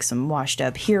is like some washed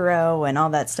up hero and all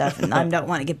that stuff. And I don't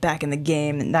want to get back in the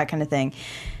game and that kind of thing.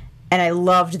 And I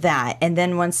loved that. And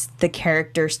then once the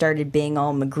character started being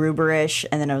all MacGruberish,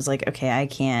 and then I was like, okay, I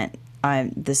can't.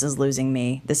 This is losing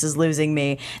me. This is losing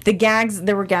me. The gags,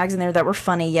 there were gags in there that were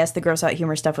funny. Yes, the gross out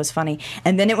humor stuff was funny.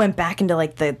 And then it went back into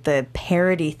like the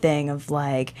parody thing of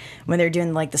like when they're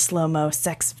doing like the slow-mo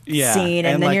sex scene,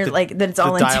 and then like you're like that it's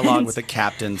all the dialogue intense. with the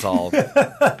captains all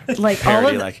like parody,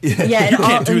 all of like yeah, and you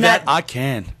can't do and that. I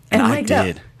can, and I like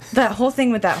did. That whole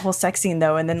thing with that whole sex scene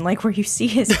though, and then like where you see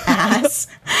his ass,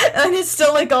 and it's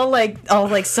still like all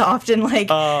like soft and like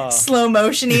slow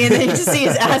motiony, and then you just see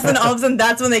his ass, and all of a sudden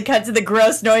that's when they cut to the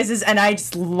gross noises, and I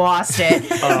just lost it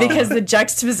because the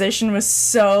juxtaposition was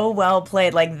so well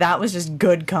played. Like that was just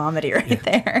good comedy right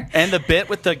there. And the bit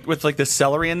with like the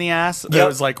celery in the ass, it Yep.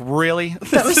 was like, really?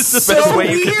 That was This is the so best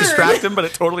way you could weird. distract him, but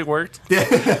it totally worked.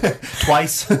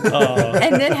 Twice.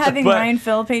 And then having But- Ryan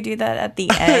Phillippe do that at the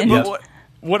end. But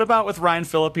what about with Ryan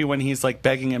Phillippe when he's like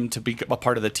begging him to be a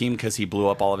part of the team because he blew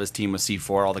up all of his team with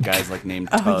C4, all the guys like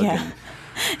named Tug. Oh yeah.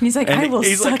 And he's like, And I will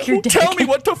he's suck like, your "Well, dick. tell me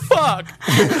what to fuck.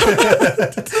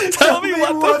 Tell me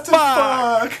what the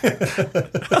fuck.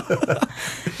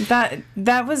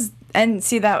 That was, and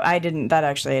see that I didn't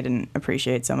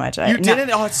appreciate so much. You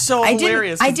didn't? Oh, it's so I didn't-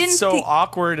 hilarious. I 'cause didn't It's so think-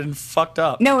 awkward and fucked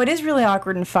up. No, it is really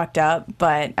awkward and fucked up,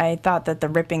 but I thought that the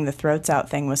ripping the throats out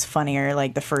thing was funnier,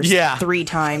 like the first 3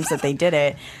 times that they did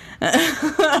it.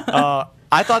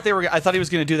 I thought he was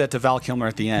going to do that to Val Kilmer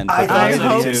at the end. I But the way that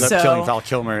hope he ended so. up killing Val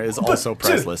Kilmer is also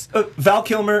priceless. Dude, Val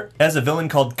Kilmer as a villain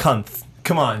called Kunth.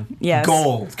 Come on. Yes.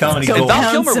 Gold. Comedy So And gold. Val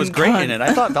Pound Kilmer some was great cunt. in it.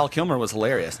 I thought Val Kilmer was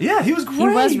hilarious. Yeah, he was great. He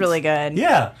was really good.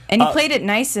 Yeah. And he played it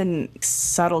nice and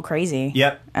subtle crazy.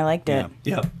 Yep. I liked it.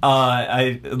 Yep.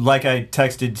 I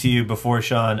texted to you before,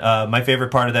 Sean. My favorite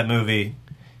part of that movie,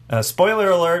 spoiler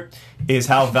alert, is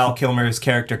how Val Kilmer's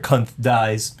character Kunth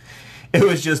dies.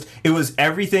 It was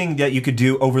everything that you could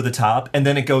do over the top, and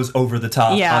then it goes over the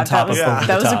top Yeah, on top that was- of over the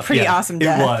that was a top. pretty awesome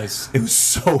death. It was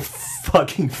so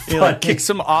fucking He like funny. kicks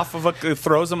him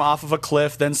throws him off of a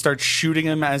cliff, then starts shooting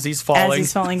him as he's As falling.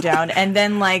 he's falling down, and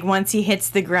then like once he hits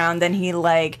the ground, then he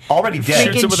like Already dead.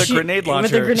 Shoots him with a shoot- grenade with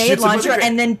launcher. a grenade Shoots him with a launcher, gra-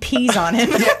 and then pees on him.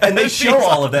 Yeah, and they show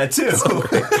all of that too.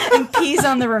 And pees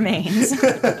on the remains.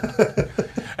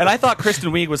 And I thought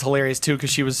Kristen Wiig was hilarious too because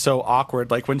she was so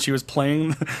awkward. Like when she was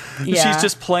playing, Yeah. she's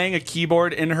just playing a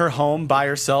keyboard in her home by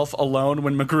herself, alone.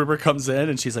 When MacGruber comes in,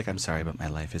 and she's like, "I'm sorry, but my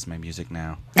life is my music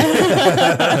now."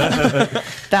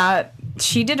 That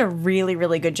she did a really,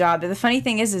 really good job. But the funny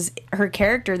thing is her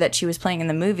character that she was playing in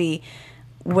the movie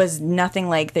was nothing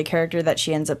like the character that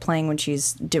she ends up playing when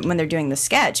when they're doing the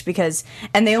sketch,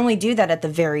 and they only do that at the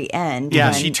very end.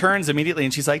 Yeah, when- she turns immediately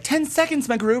and she's like, 10 seconds,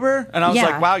 MacGruber. And I was Yeah.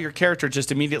 like, wow, your character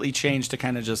just immediately changed to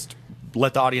kind of just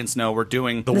let the audience know we're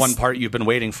doing the one part you've been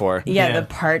waiting for. Yeah, the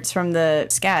parts from the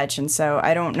sketch, and so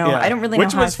I don't know. I don't really know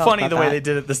Which how was I felt funny about the way that. they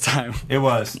did it this time. It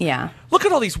was. Yeah. Look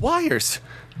at all these wires.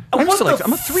 I'm What the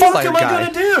I'm a fuck three-wire am guy.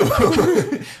 I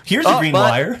gonna do? Here's a green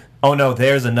wire. Oh no,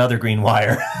 there's another green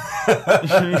wire.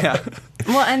 Yeah.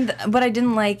 Well, and what I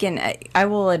didn't like, and I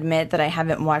will admit that I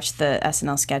haven't watched the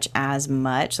SNL sketch as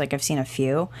much. Like, I've seen a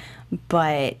few,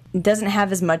 but it doesn't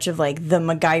have as much of, like, the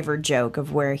MacGyver joke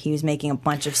of where he was making a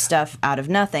bunch of stuff out of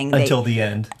nothing. Until the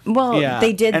end. Well,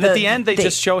 they did. And at the end, they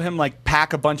just show him like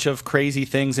pack a bunch of crazy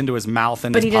things into his mouth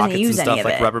and But his he doesn't pockets and use any stuff, of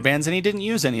like it. rubber bands, and he didn't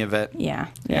use any of it. Yeah.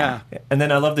 Yeah. And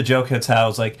then I love the joke that's how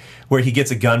it's like where he gets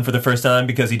a gun for the first time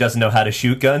because he doesn't know how to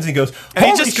shoot guns. And he goes, And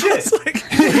holy he just shit! goes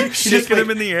like shaking like-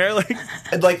 him in the air, like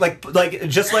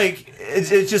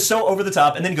it's just so over the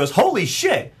top. And then he goes, holy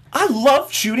shit! I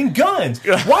love shooting guns.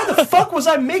 Why the fuck was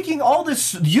I making all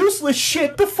this useless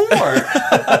shit before?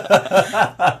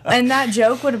 And that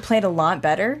joke would have played a lot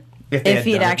better If they if had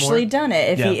he had done it actually more. done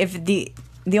it. Yeah. If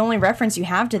the only reference you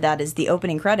have to that is the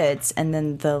opening credits and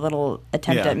then the little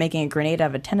attempt Yeah. at making a grenade out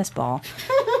of a tennis ball.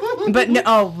 But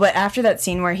but after that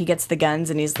scene where he gets the guns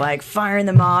and he's like firing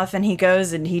them off, and he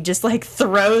goes and he just like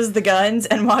throws the guns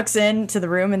and walks into the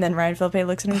room, and then Ryan Phillippe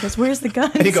looks at him and goes, "Where's the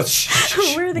guns?" And he goes, shh, shh,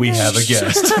 shh, Where are the we guns? have a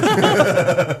guest.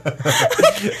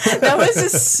 That was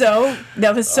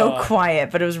just so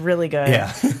quiet, but it was really good.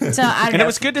 Yeah. So I don't And know. it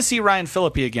was good to see Ryan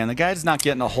Phillippe again. The guy's not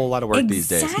getting a whole lot of work these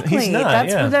days. Exactly. He's not,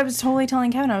 That's yeah. what I was totally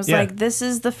telling Kevin. I was Yeah. like, this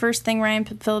is the first thing Ryan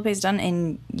Phillippe's done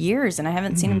in years, and I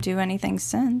haven't seen him do anything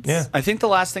since. Yeah. I think the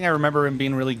last thing I remember him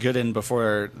being really good in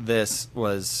before this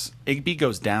was Igby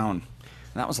Goes Down.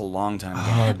 And that was a long time ago.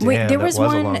 Oh, damn, Wait, there that was a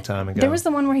one. long time ago. There was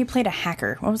the one where he played a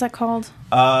hacker. What was that called?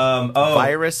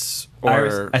 Virus or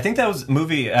Iris, I think that was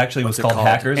movie actually was it called called?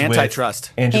 Hackers. with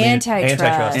Antitrust.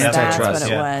 Antitrust. That's Antitrust, what it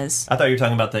yeah. was. I thought you were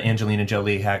talking about the Angelina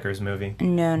Jolie Hackers movie.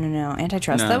 No.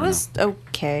 Antitrust. No, That no. was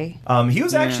okay. He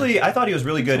was actually, I thought he was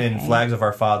really good in Okay. Flags of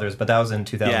Our Fathers, but that was in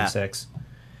 2006.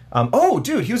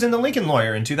 Dude, he was in The Lincoln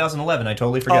Lawyer in 2011. I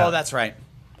totally forgot. Oh, that's right.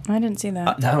 I didn't see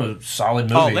that. That was a solid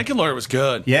movie. Oh, Lincoln Lawyer was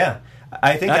good. Yeah.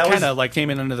 I think That that kind was... of like came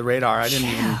in under the radar. I didn't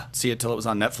even see it till it was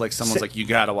on Netflix. Someone's like, "You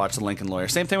gotta watch The Lincoln Lawyer."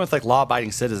 Same thing with like Law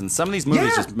Abiding Citizens. Some of these movies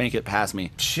Yeah. just make it past me.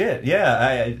 Shit,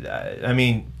 yeah. I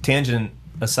mean, tangent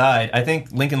aside, I think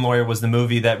Lincoln Lawyer was the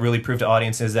movie that really proved to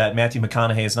audiences that Matthew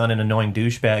McConaughey is not an annoying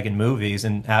douchebag in movies,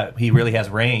 and he really has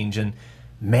range. And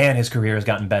man, his career has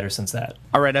gotten better since that.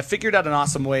 All right, I figured out an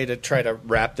awesome way to try to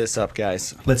wrap this up,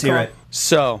 guys. Let's hear it.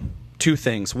 So, two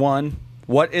things. One,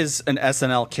 what is an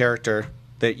SNL character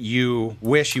that you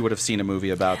wish you would have seen a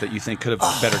movie about that you think could have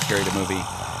better carried a movie?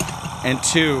 And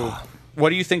two, what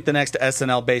do you think the next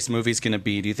SNL-based movie is going to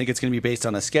be? Do you think it's going to be based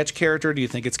on a sketch character? Do you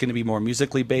think it's going to be more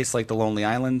musically based, like the Lonely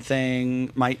Island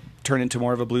thing might turn into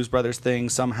more of a Blues Brothers thing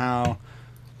somehow?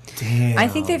 Damn. I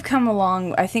think they've come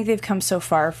along. I think they've come so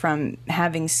far from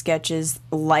having sketches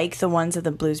like the ones that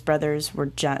the Blues Brothers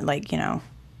were,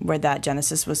 where that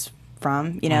Genesis was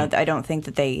from. I don't think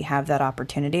that they have that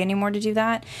opportunity anymore to do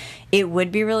that. It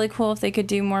would be really cool if they could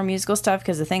do more musical stuff,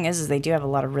 because the thing is they do have a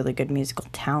lot of really good musical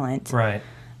talent. Right.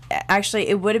 Actually,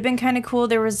 it would have been kind of cool.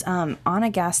 There was Anna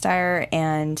Gasteyer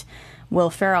and Will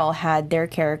Ferrell had their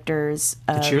characters.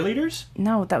 The cheerleaders?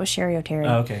 No, that was Sherry O'Terry.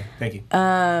 Oh, okay. Thank you.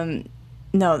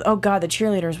 No, oh god, the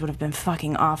cheerleaders would have been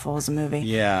fucking awful as a movie.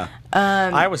 Yeah.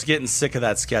 I was getting sick of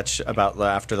that sketch about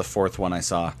after the fourth one I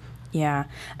saw. Yeah.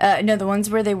 No, the ones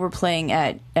where they were playing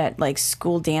at like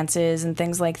school dances and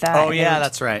things like that. Oh, and they yeah, would-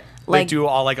 that's right. like- They do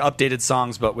all like updated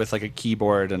songs, but with like a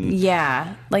keyboard and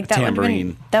Yeah, like that would have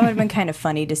tambourine. been kind of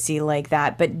funny to see like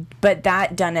that, but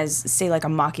that done as say like a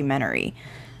mockumentary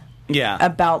yeah.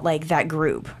 about like that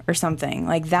group or something.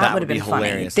 Like that would have would be been funny.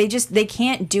 hilarious. They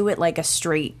can't do it like a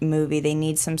straight movie. They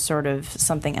need some sort of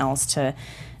something else to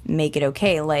make it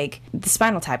okay. Like the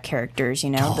Spinal Tap characters,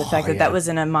 the fact that that was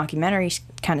in a mockumentary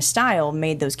kind of style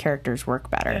made those characters work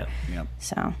better. Yeah.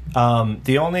 So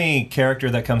The only character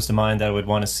that comes to mind that I would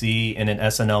want to see in an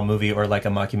SNL movie or like a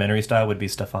mockumentary style would be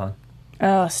Stefan.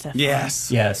 oh, stuff.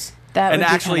 Yes. Yes. That And would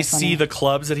be actually kinda funny. see the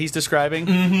clubs that he's describing.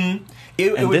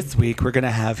 It And would- this week we're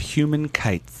gonna have human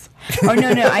kites. Oh no,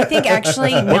 I think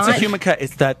actually What's not. a human kite?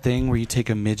 It's that thing where you take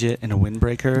a midget and a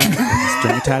windbreaker with a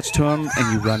string attached to him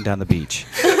and you run down the beach.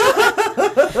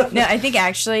 No, I think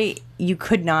actually you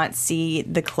could not see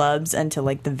the clubs until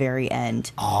like the very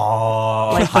end.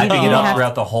 Oh, Like hyping you it would up have-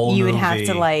 throughout the whole You movie. would have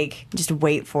to like just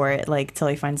wait for it, like till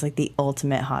he finds like the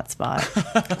ultimate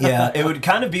hotspot. Yeah, it would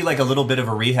kind of be like a little bit of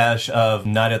a rehash of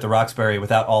Night at the Roxbury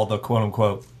without all the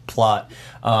quote-unquote plot.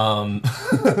 Well,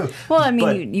 I mean,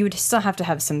 But- you would still have to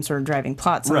have some sort of driving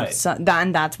plot. Right.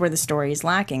 And that's where the story is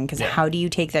lacking, because how do you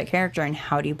take that character and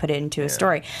how do you put it into a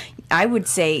story? I would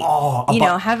say,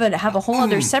 have a whole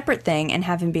other separate thing and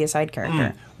have him be a side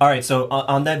character. All right, so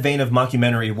on that vein of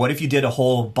mockumentary, what if you did a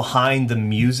whole behind the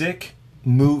music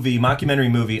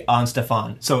mockumentary movie on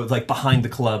Stefan? So it's like behind the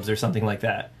clubs or something like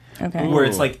that. Okay. Where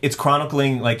it's like it's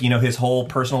chronicling like, you know, his whole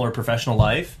personal or professional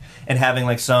life and having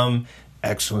like some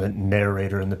excellent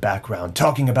narrator in the background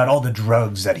talking about all the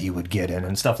drugs that he would get in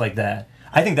and stuff like that.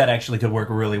 I think that actually could work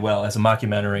really well as a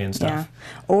mockumentary and stuff. Yeah.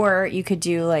 Or you could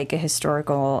do like a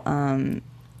historical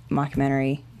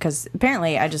mockumentary, because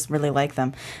apparently I just really like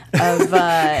them. Of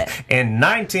In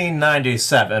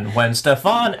 1997, when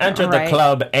Stefan entered Right. the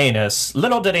club Anus,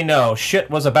 little did he know shit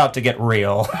was about to get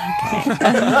real.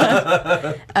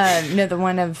 no, the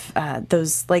one of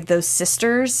those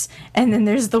sisters, and then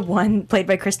there's the one played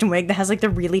by Kristen Wiig that has like the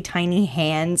really tiny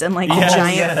hands and like a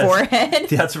giant forehead.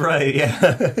 That's right, yeah.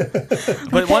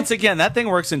 But once again, that thing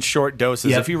works in short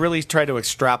doses. Yep. If you really try to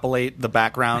extrapolate the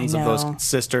backgrounds I of know. those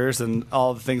sisters and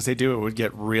all the things they do, it would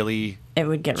get really It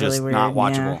would get just really weird. not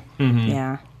watchable.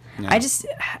 Yeah.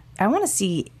 I want to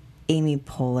see Amy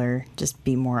Poehler just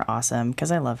be more awesome,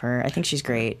 because I love her. I think she's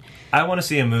great. I want to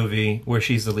see a movie where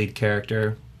she's the lead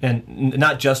character, and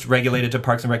not just regulated to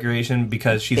Parks and Recreation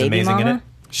because she's Baby amazing in Mama? it.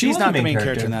 She's was not the main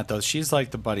character in that, though. She's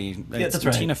like the buddy. Yeah, that's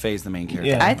right. Tina Fey's the main character.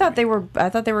 Yeah. I thought they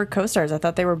were co-stars. I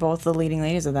thought they were both the leading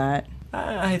ladies of that.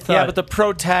 I thought Yeah, but the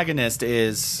protagonist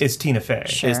is it's Tina Fey.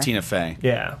 Sure. Tina Fey.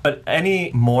 Yeah, but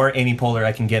any more Amy Poehler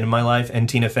I can get in my life, and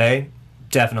Tina Fey,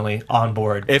 definitely on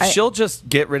board. If she'll just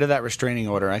get rid of that restraining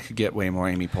order, I could get way more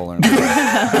Amy Poehler. In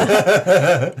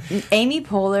my life. Amy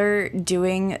Poehler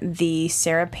doing the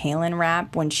Sarah Palin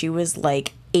rap when she was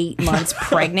like 8 months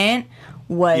pregnant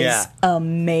was Yeah.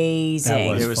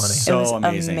 amazing. That It was funny. so it was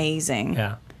amazing. amazing.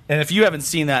 Yeah. And if you haven't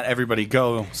seen that, everybody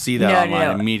go see that No,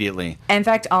 online no. immediately. In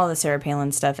fact, all the Sarah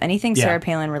Palin stuff, anything Yeah. Sarah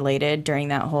Palin related during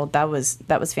that that was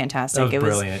fantastic. That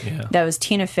was brilliant, yeah. That was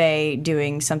Tina Fey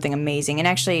doing something amazing. And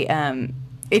actually,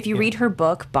 if you read her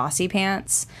book, Bossy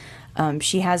Pants,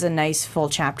 she has a nice full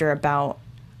chapter about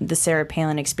the Sarah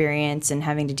Palin experience and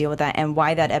having to deal with that, and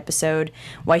why that episode,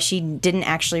 why she didn't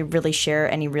actually really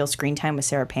share any real screen time with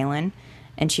Sarah Palin.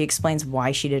 And she explains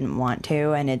why she didn't want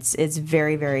to, and it's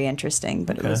very, very interesting.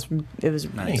 But it was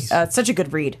Nice. such a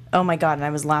good read. Oh my god! And I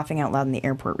was laughing out loud in the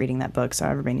airport reading that book. So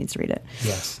everybody needs to read it.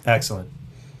 Yes. Excellent.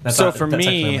 That's So for that's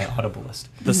me- actually on my Audible list.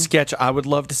 The sketch I would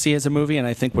love to see as a movie, and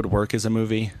I think would work as a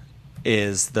movie,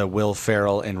 is the Will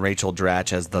Ferrell and Rachel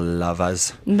Dratch as the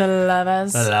lovers. The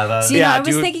lovers. The lovers. See, Yeah, I was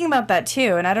dude. thinking about that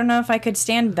too, and I don't know if I could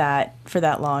stand that for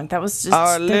that long. That was just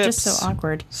Our they're just lips. so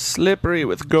awkward. Slippery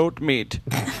with goat meat.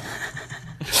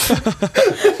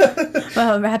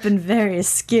 Well, wrapping various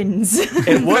skins in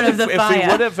It would front of if, the if fire. we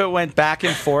would have it went back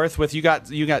and forth with you got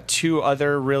two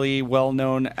other really well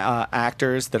known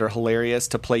actors that are hilarious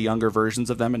to play younger versions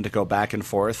of them and to go back and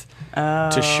forth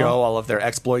to show all of their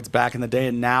exploits back in the day,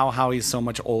 and now how he's so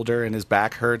much older and his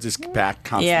back hurts, his back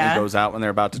constantly Yeah. goes out when they're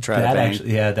about to try to That bang.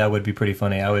 actually, yeah, that would be pretty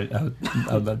funny. I would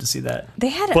love to see that. They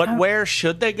had But where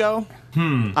should they go?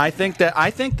 I think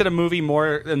that a movie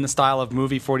more in the style of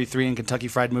Movie 43 and Kentucky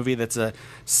Fried Movie that's a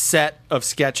set of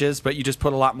sketches, but you just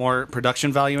put a lot more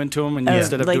production value into them, and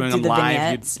instead of like doing do them the live,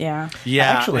 vignettes, yeah.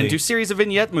 Actually- and do series of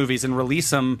vignette movies and release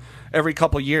them every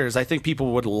couple years. I think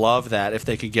people would love that if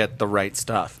they could get the right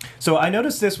stuff. So I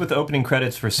noticed this with the opening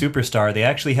credits for Superstar. They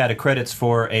actually had a credits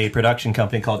for a production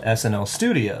company called SNL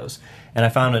Studios. And I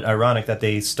found it ironic that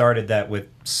they started that with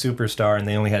Superstar and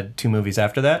they only had 2 movies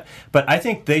after that. But I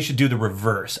think they should do the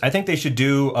reverse. I think they should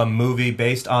do a movie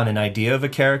based on an idea of a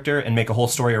character and make a whole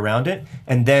story around it,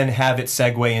 and then have it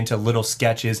segue into little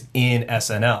sketches in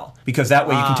SNL. Because that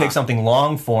way you can take something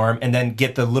long form and then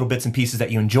get the little bits and pieces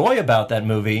that you enjoy about that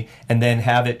movie, and then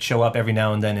have it show up every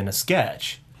now and then in a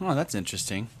sketch. Oh, that's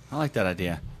interesting. I like that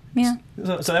idea. Yeah.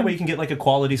 So that way you can get like a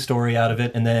quality story out of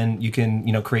it, and then you can,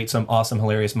 create some awesome,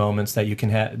 hilarious moments that you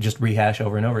can just rehash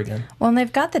over and over again. Well, and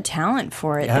they've got the talent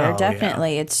for it Oh, there, yeah.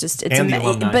 definitely. It's just it's And the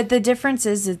alumni. but the difference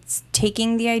is it's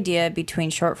taking the idea between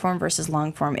short form versus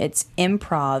long form. It's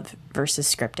improv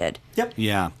versus scripted. Yep.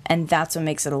 Yeah. And that's what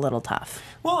makes it a little tough.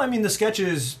 Well, I mean, the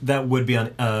sketches that would be on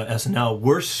SNL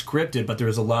were scripted, but there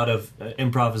was a lot of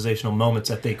improvisational moments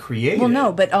that they created. Well,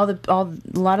 no, but a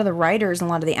lot of the writers and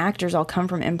a lot of the actors all come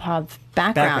from improv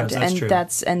background, Backgrounds,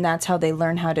 that's true. and that's how they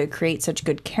learn how to create such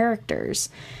good characters.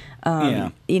 Yeah.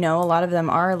 A lot of them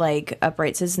are like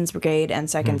Upright Citizens Brigade and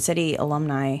Second City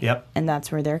alumni. Yep. And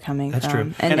that's where they're coming That's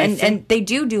from. true. And And I think- and they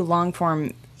do long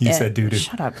form You said doo-doo.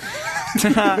 Shut up.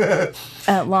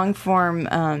 Long form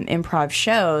improv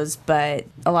shows, but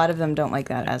a lot of them don't like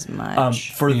that as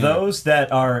much. For those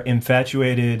that are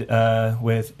infatuated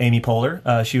with Amy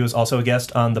Poehler, she was also a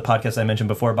guest on the podcast I mentioned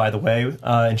before, by the way,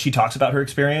 and she talks about her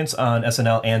experience on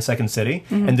SNL and Second City,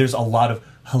 and there's a lot of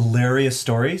hilarious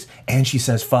stories, and she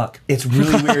says fuck. It's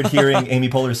really weird hearing Amy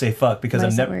Poehler say fuck because Why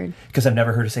I've is it never weird? because I've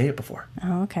never heard her say it before.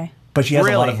 Oh, okay. But she has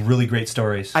a lot Really? of really great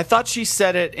stories. I thought she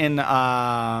said it in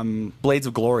Blades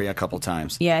of Glory a couple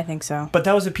times. Yeah, I think so. But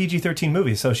that was a PG-13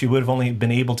 movie, so she would have only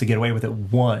been able to get away with it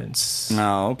once.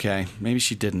 Oh, okay. Maybe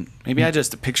she didn't. Maybe I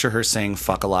just picture her saying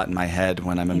fuck a lot in my head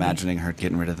when I'm imagining her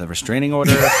getting rid of the restraining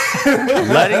order,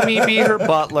 letting me be her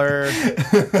butler,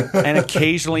 and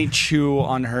occasionally chew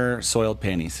on her soiled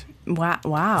panties.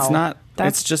 Wow. It's not.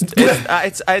 That's It's just.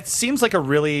 It seems like a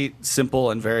really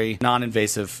simple and very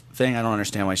non-invasive thing. I don't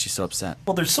understand why she's so upset.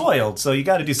 Well, they're soiled, so you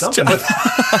got to do something with them. Ew!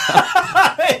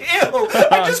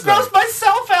 I just grossed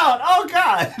myself out. Oh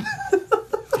God!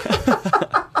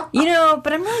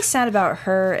 But I'm really sad about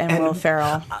her and Will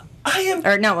Ferrell. I am.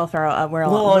 Or not Will Ferrell,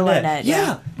 Will Arnett.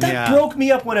 Yeah. That Yeah. broke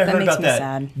me up when I heard makes about me that.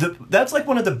 sad. That's like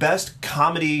one of the best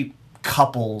comedy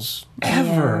couples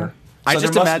ever. I So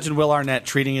just there must- imagine Will Arnett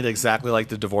treating it exactly like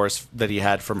the divorce that he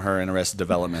had from her in Arrested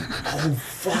Development.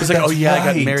 He's like, that's I got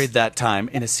right. married that time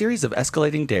in a series of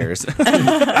escalating dares.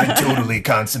 I totally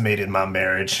consummated my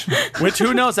marriage. Which,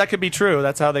 who knows, that could be true.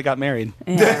 That's how they got married.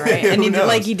 Yeah, right. And Who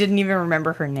knows? he didn't even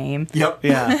remember her name. Yep.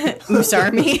 Yeah.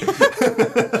 Usarmi.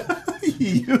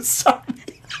 You saw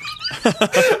me.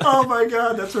 Oh my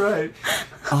God, that's right.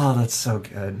 Oh, that's so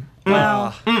good.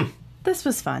 Well, this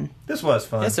was fun. This was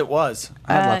fun. Yes, it was.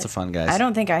 I had lots of fun, guys. I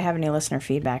don't think I have any listener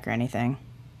feedback or anything.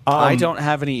 I don't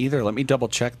have any either. Let me double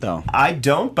check, though. I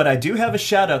don't, but I do have a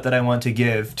shout out that I want to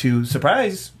give to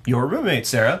surprise your roommate,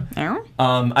 Sarah. Oh?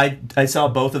 I saw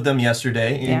both of them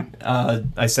yesterday. Yeah.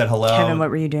 I said hello. Kevin, what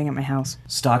were you doing at my house?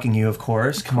 Stalking you, of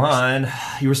course. Come on.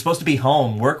 You were supposed to be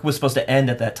home. Work was supposed to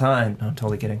end at that time. No, I'm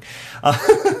totally kidding.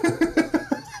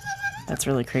 That's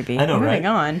really creepy. I know, Moving right?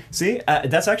 on. See,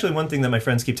 that's actually one thing that my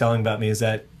friends keep telling about me is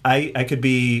that I could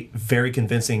be very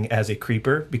convincing as a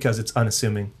creeper because it's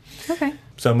unassuming. Okay.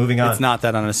 So moving on. It's not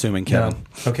that unassuming, Kevin.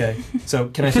 No. Okay. So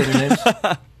can I say their names?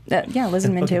 Yeah, Liz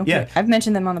and Mintu. yeah. I've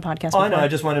mentioned them on the podcast before. Oh, I know. I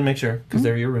just wanted to make sure because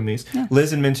they're your roomies.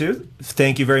 Liz and Mintu,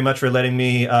 thank you very much for letting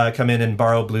me come in and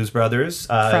borrow Blues Brothers.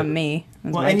 From me. It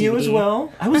was Well, my and you DVD. as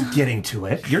well. I was getting to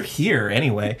it. You're here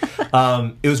anyway.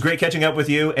 It was great catching up with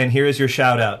you, and here is your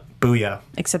shout out. Booyah.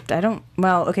 Except I don't...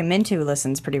 Well, okay, Mintu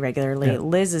listens pretty regularly. Yeah.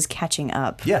 Liz is catching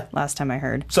up. Yeah. Last time I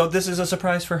heard. So this is a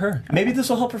surprise for her. Maybe this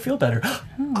will help her feel better. Oh,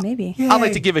 maybe. I'd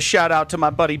like to give a shout out to my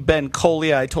buddy Ben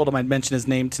Colia. I told him I'd mention his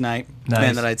name tonight. Nice.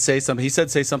 And that I'd say something. He said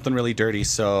say something really dirty,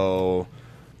 so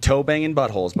toe banging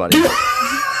buttholes, buddy.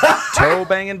 Toe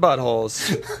banging buttholes.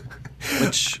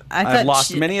 Which I I've thought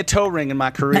lost she- many a toe ring in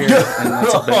my career, and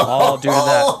that's been all due to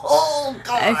that. Oh,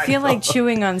 God. I feel like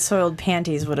chewing on soiled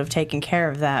panties would have taken care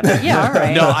of that. But yeah, all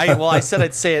right. No, I said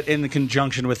I'd say it in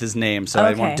conjunction with his name, so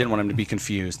I Okay. didn't want him to be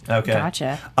confused. Okay.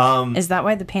 Gotcha. Is that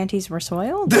why the panties were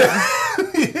soiled?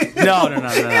 No.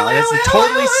 That's a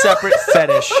totally separate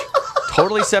fetish.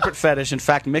 Totally separate fetish. In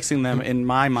fact, mixing them in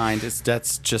my mind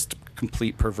that's just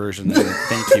complete perversion. And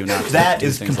thank you. Not to That do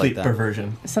is things complete like that.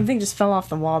 perversion. Something just fell off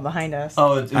the wall behind us.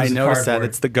 Oh, it was I a noticed that. cardboard.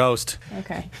 It's the ghost.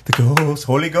 Okay. The ghost,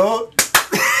 Holy Ghost.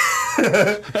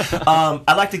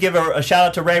 I'd like to give a shout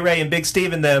out to Ray Ray and Big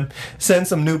Steve and them. Send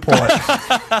some Newport.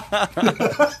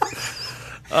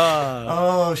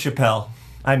 Oh, Chappelle.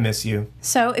 I miss you.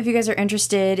 So, if you guys are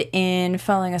interested in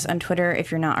following us on Twitter,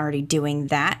 if you're not already doing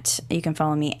that, you can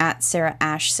follow me at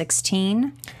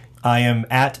SarahAsh16. I am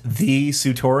at the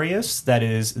Sutorius. That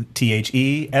is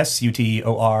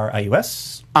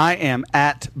TheSutorius. I am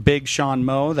at Big Sean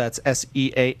Mo. That's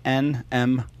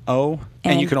SEANMO.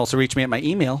 And you And- can also reach me at my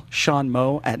email,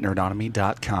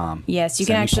 seanmo@nerdonomy.com. Yes, you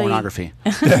Send can me actually- pornography.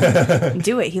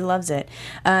 Do it. He loves it.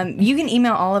 You can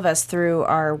email all of us through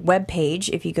our webpage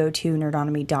if you go to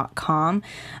nerdonomy.com.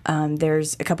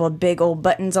 There's a couple of big old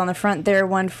buttons on the front there.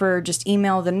 One for just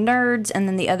email the nerds, and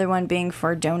then the other one being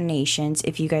for donations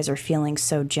if you guys are feeling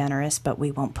so generous, but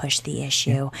we won't push the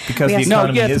issue. Because We the have No,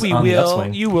 economy yes, is we on the will.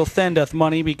 upswing. You will send us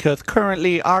money because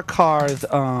currently our cars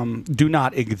do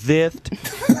not exist.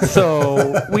 So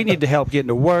we need to help getting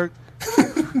to work.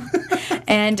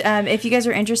 And if you guys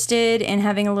are interested in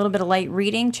having a little bit of light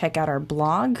reading, check out our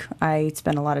blog. I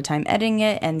spend a lot of time editing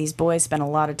it, and these boys spend a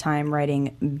lot of time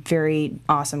writing very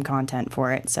awesome content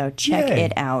for it. So check Yay.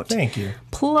 it out. Thank you.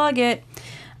 Plug it.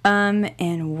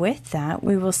 And with that,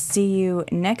 we will see you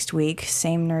next week.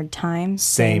 Same nerd time,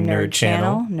 Same nerd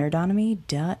channel.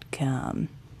 nerdonomy.com.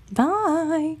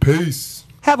 Bye. Peace.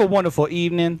 Have a wonderful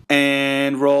evening.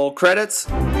 And roll credits.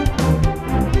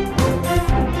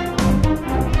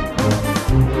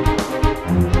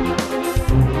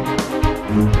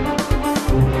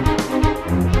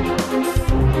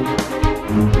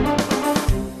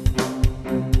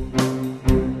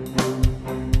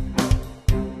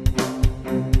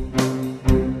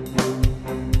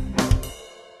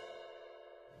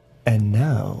 And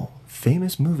now,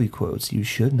 famous movie quotes you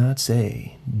should not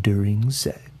say during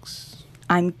sex.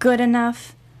 I'm good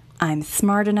enough, I'm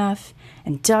smart enough,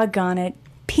 and doggone it,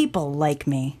 people like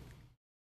me.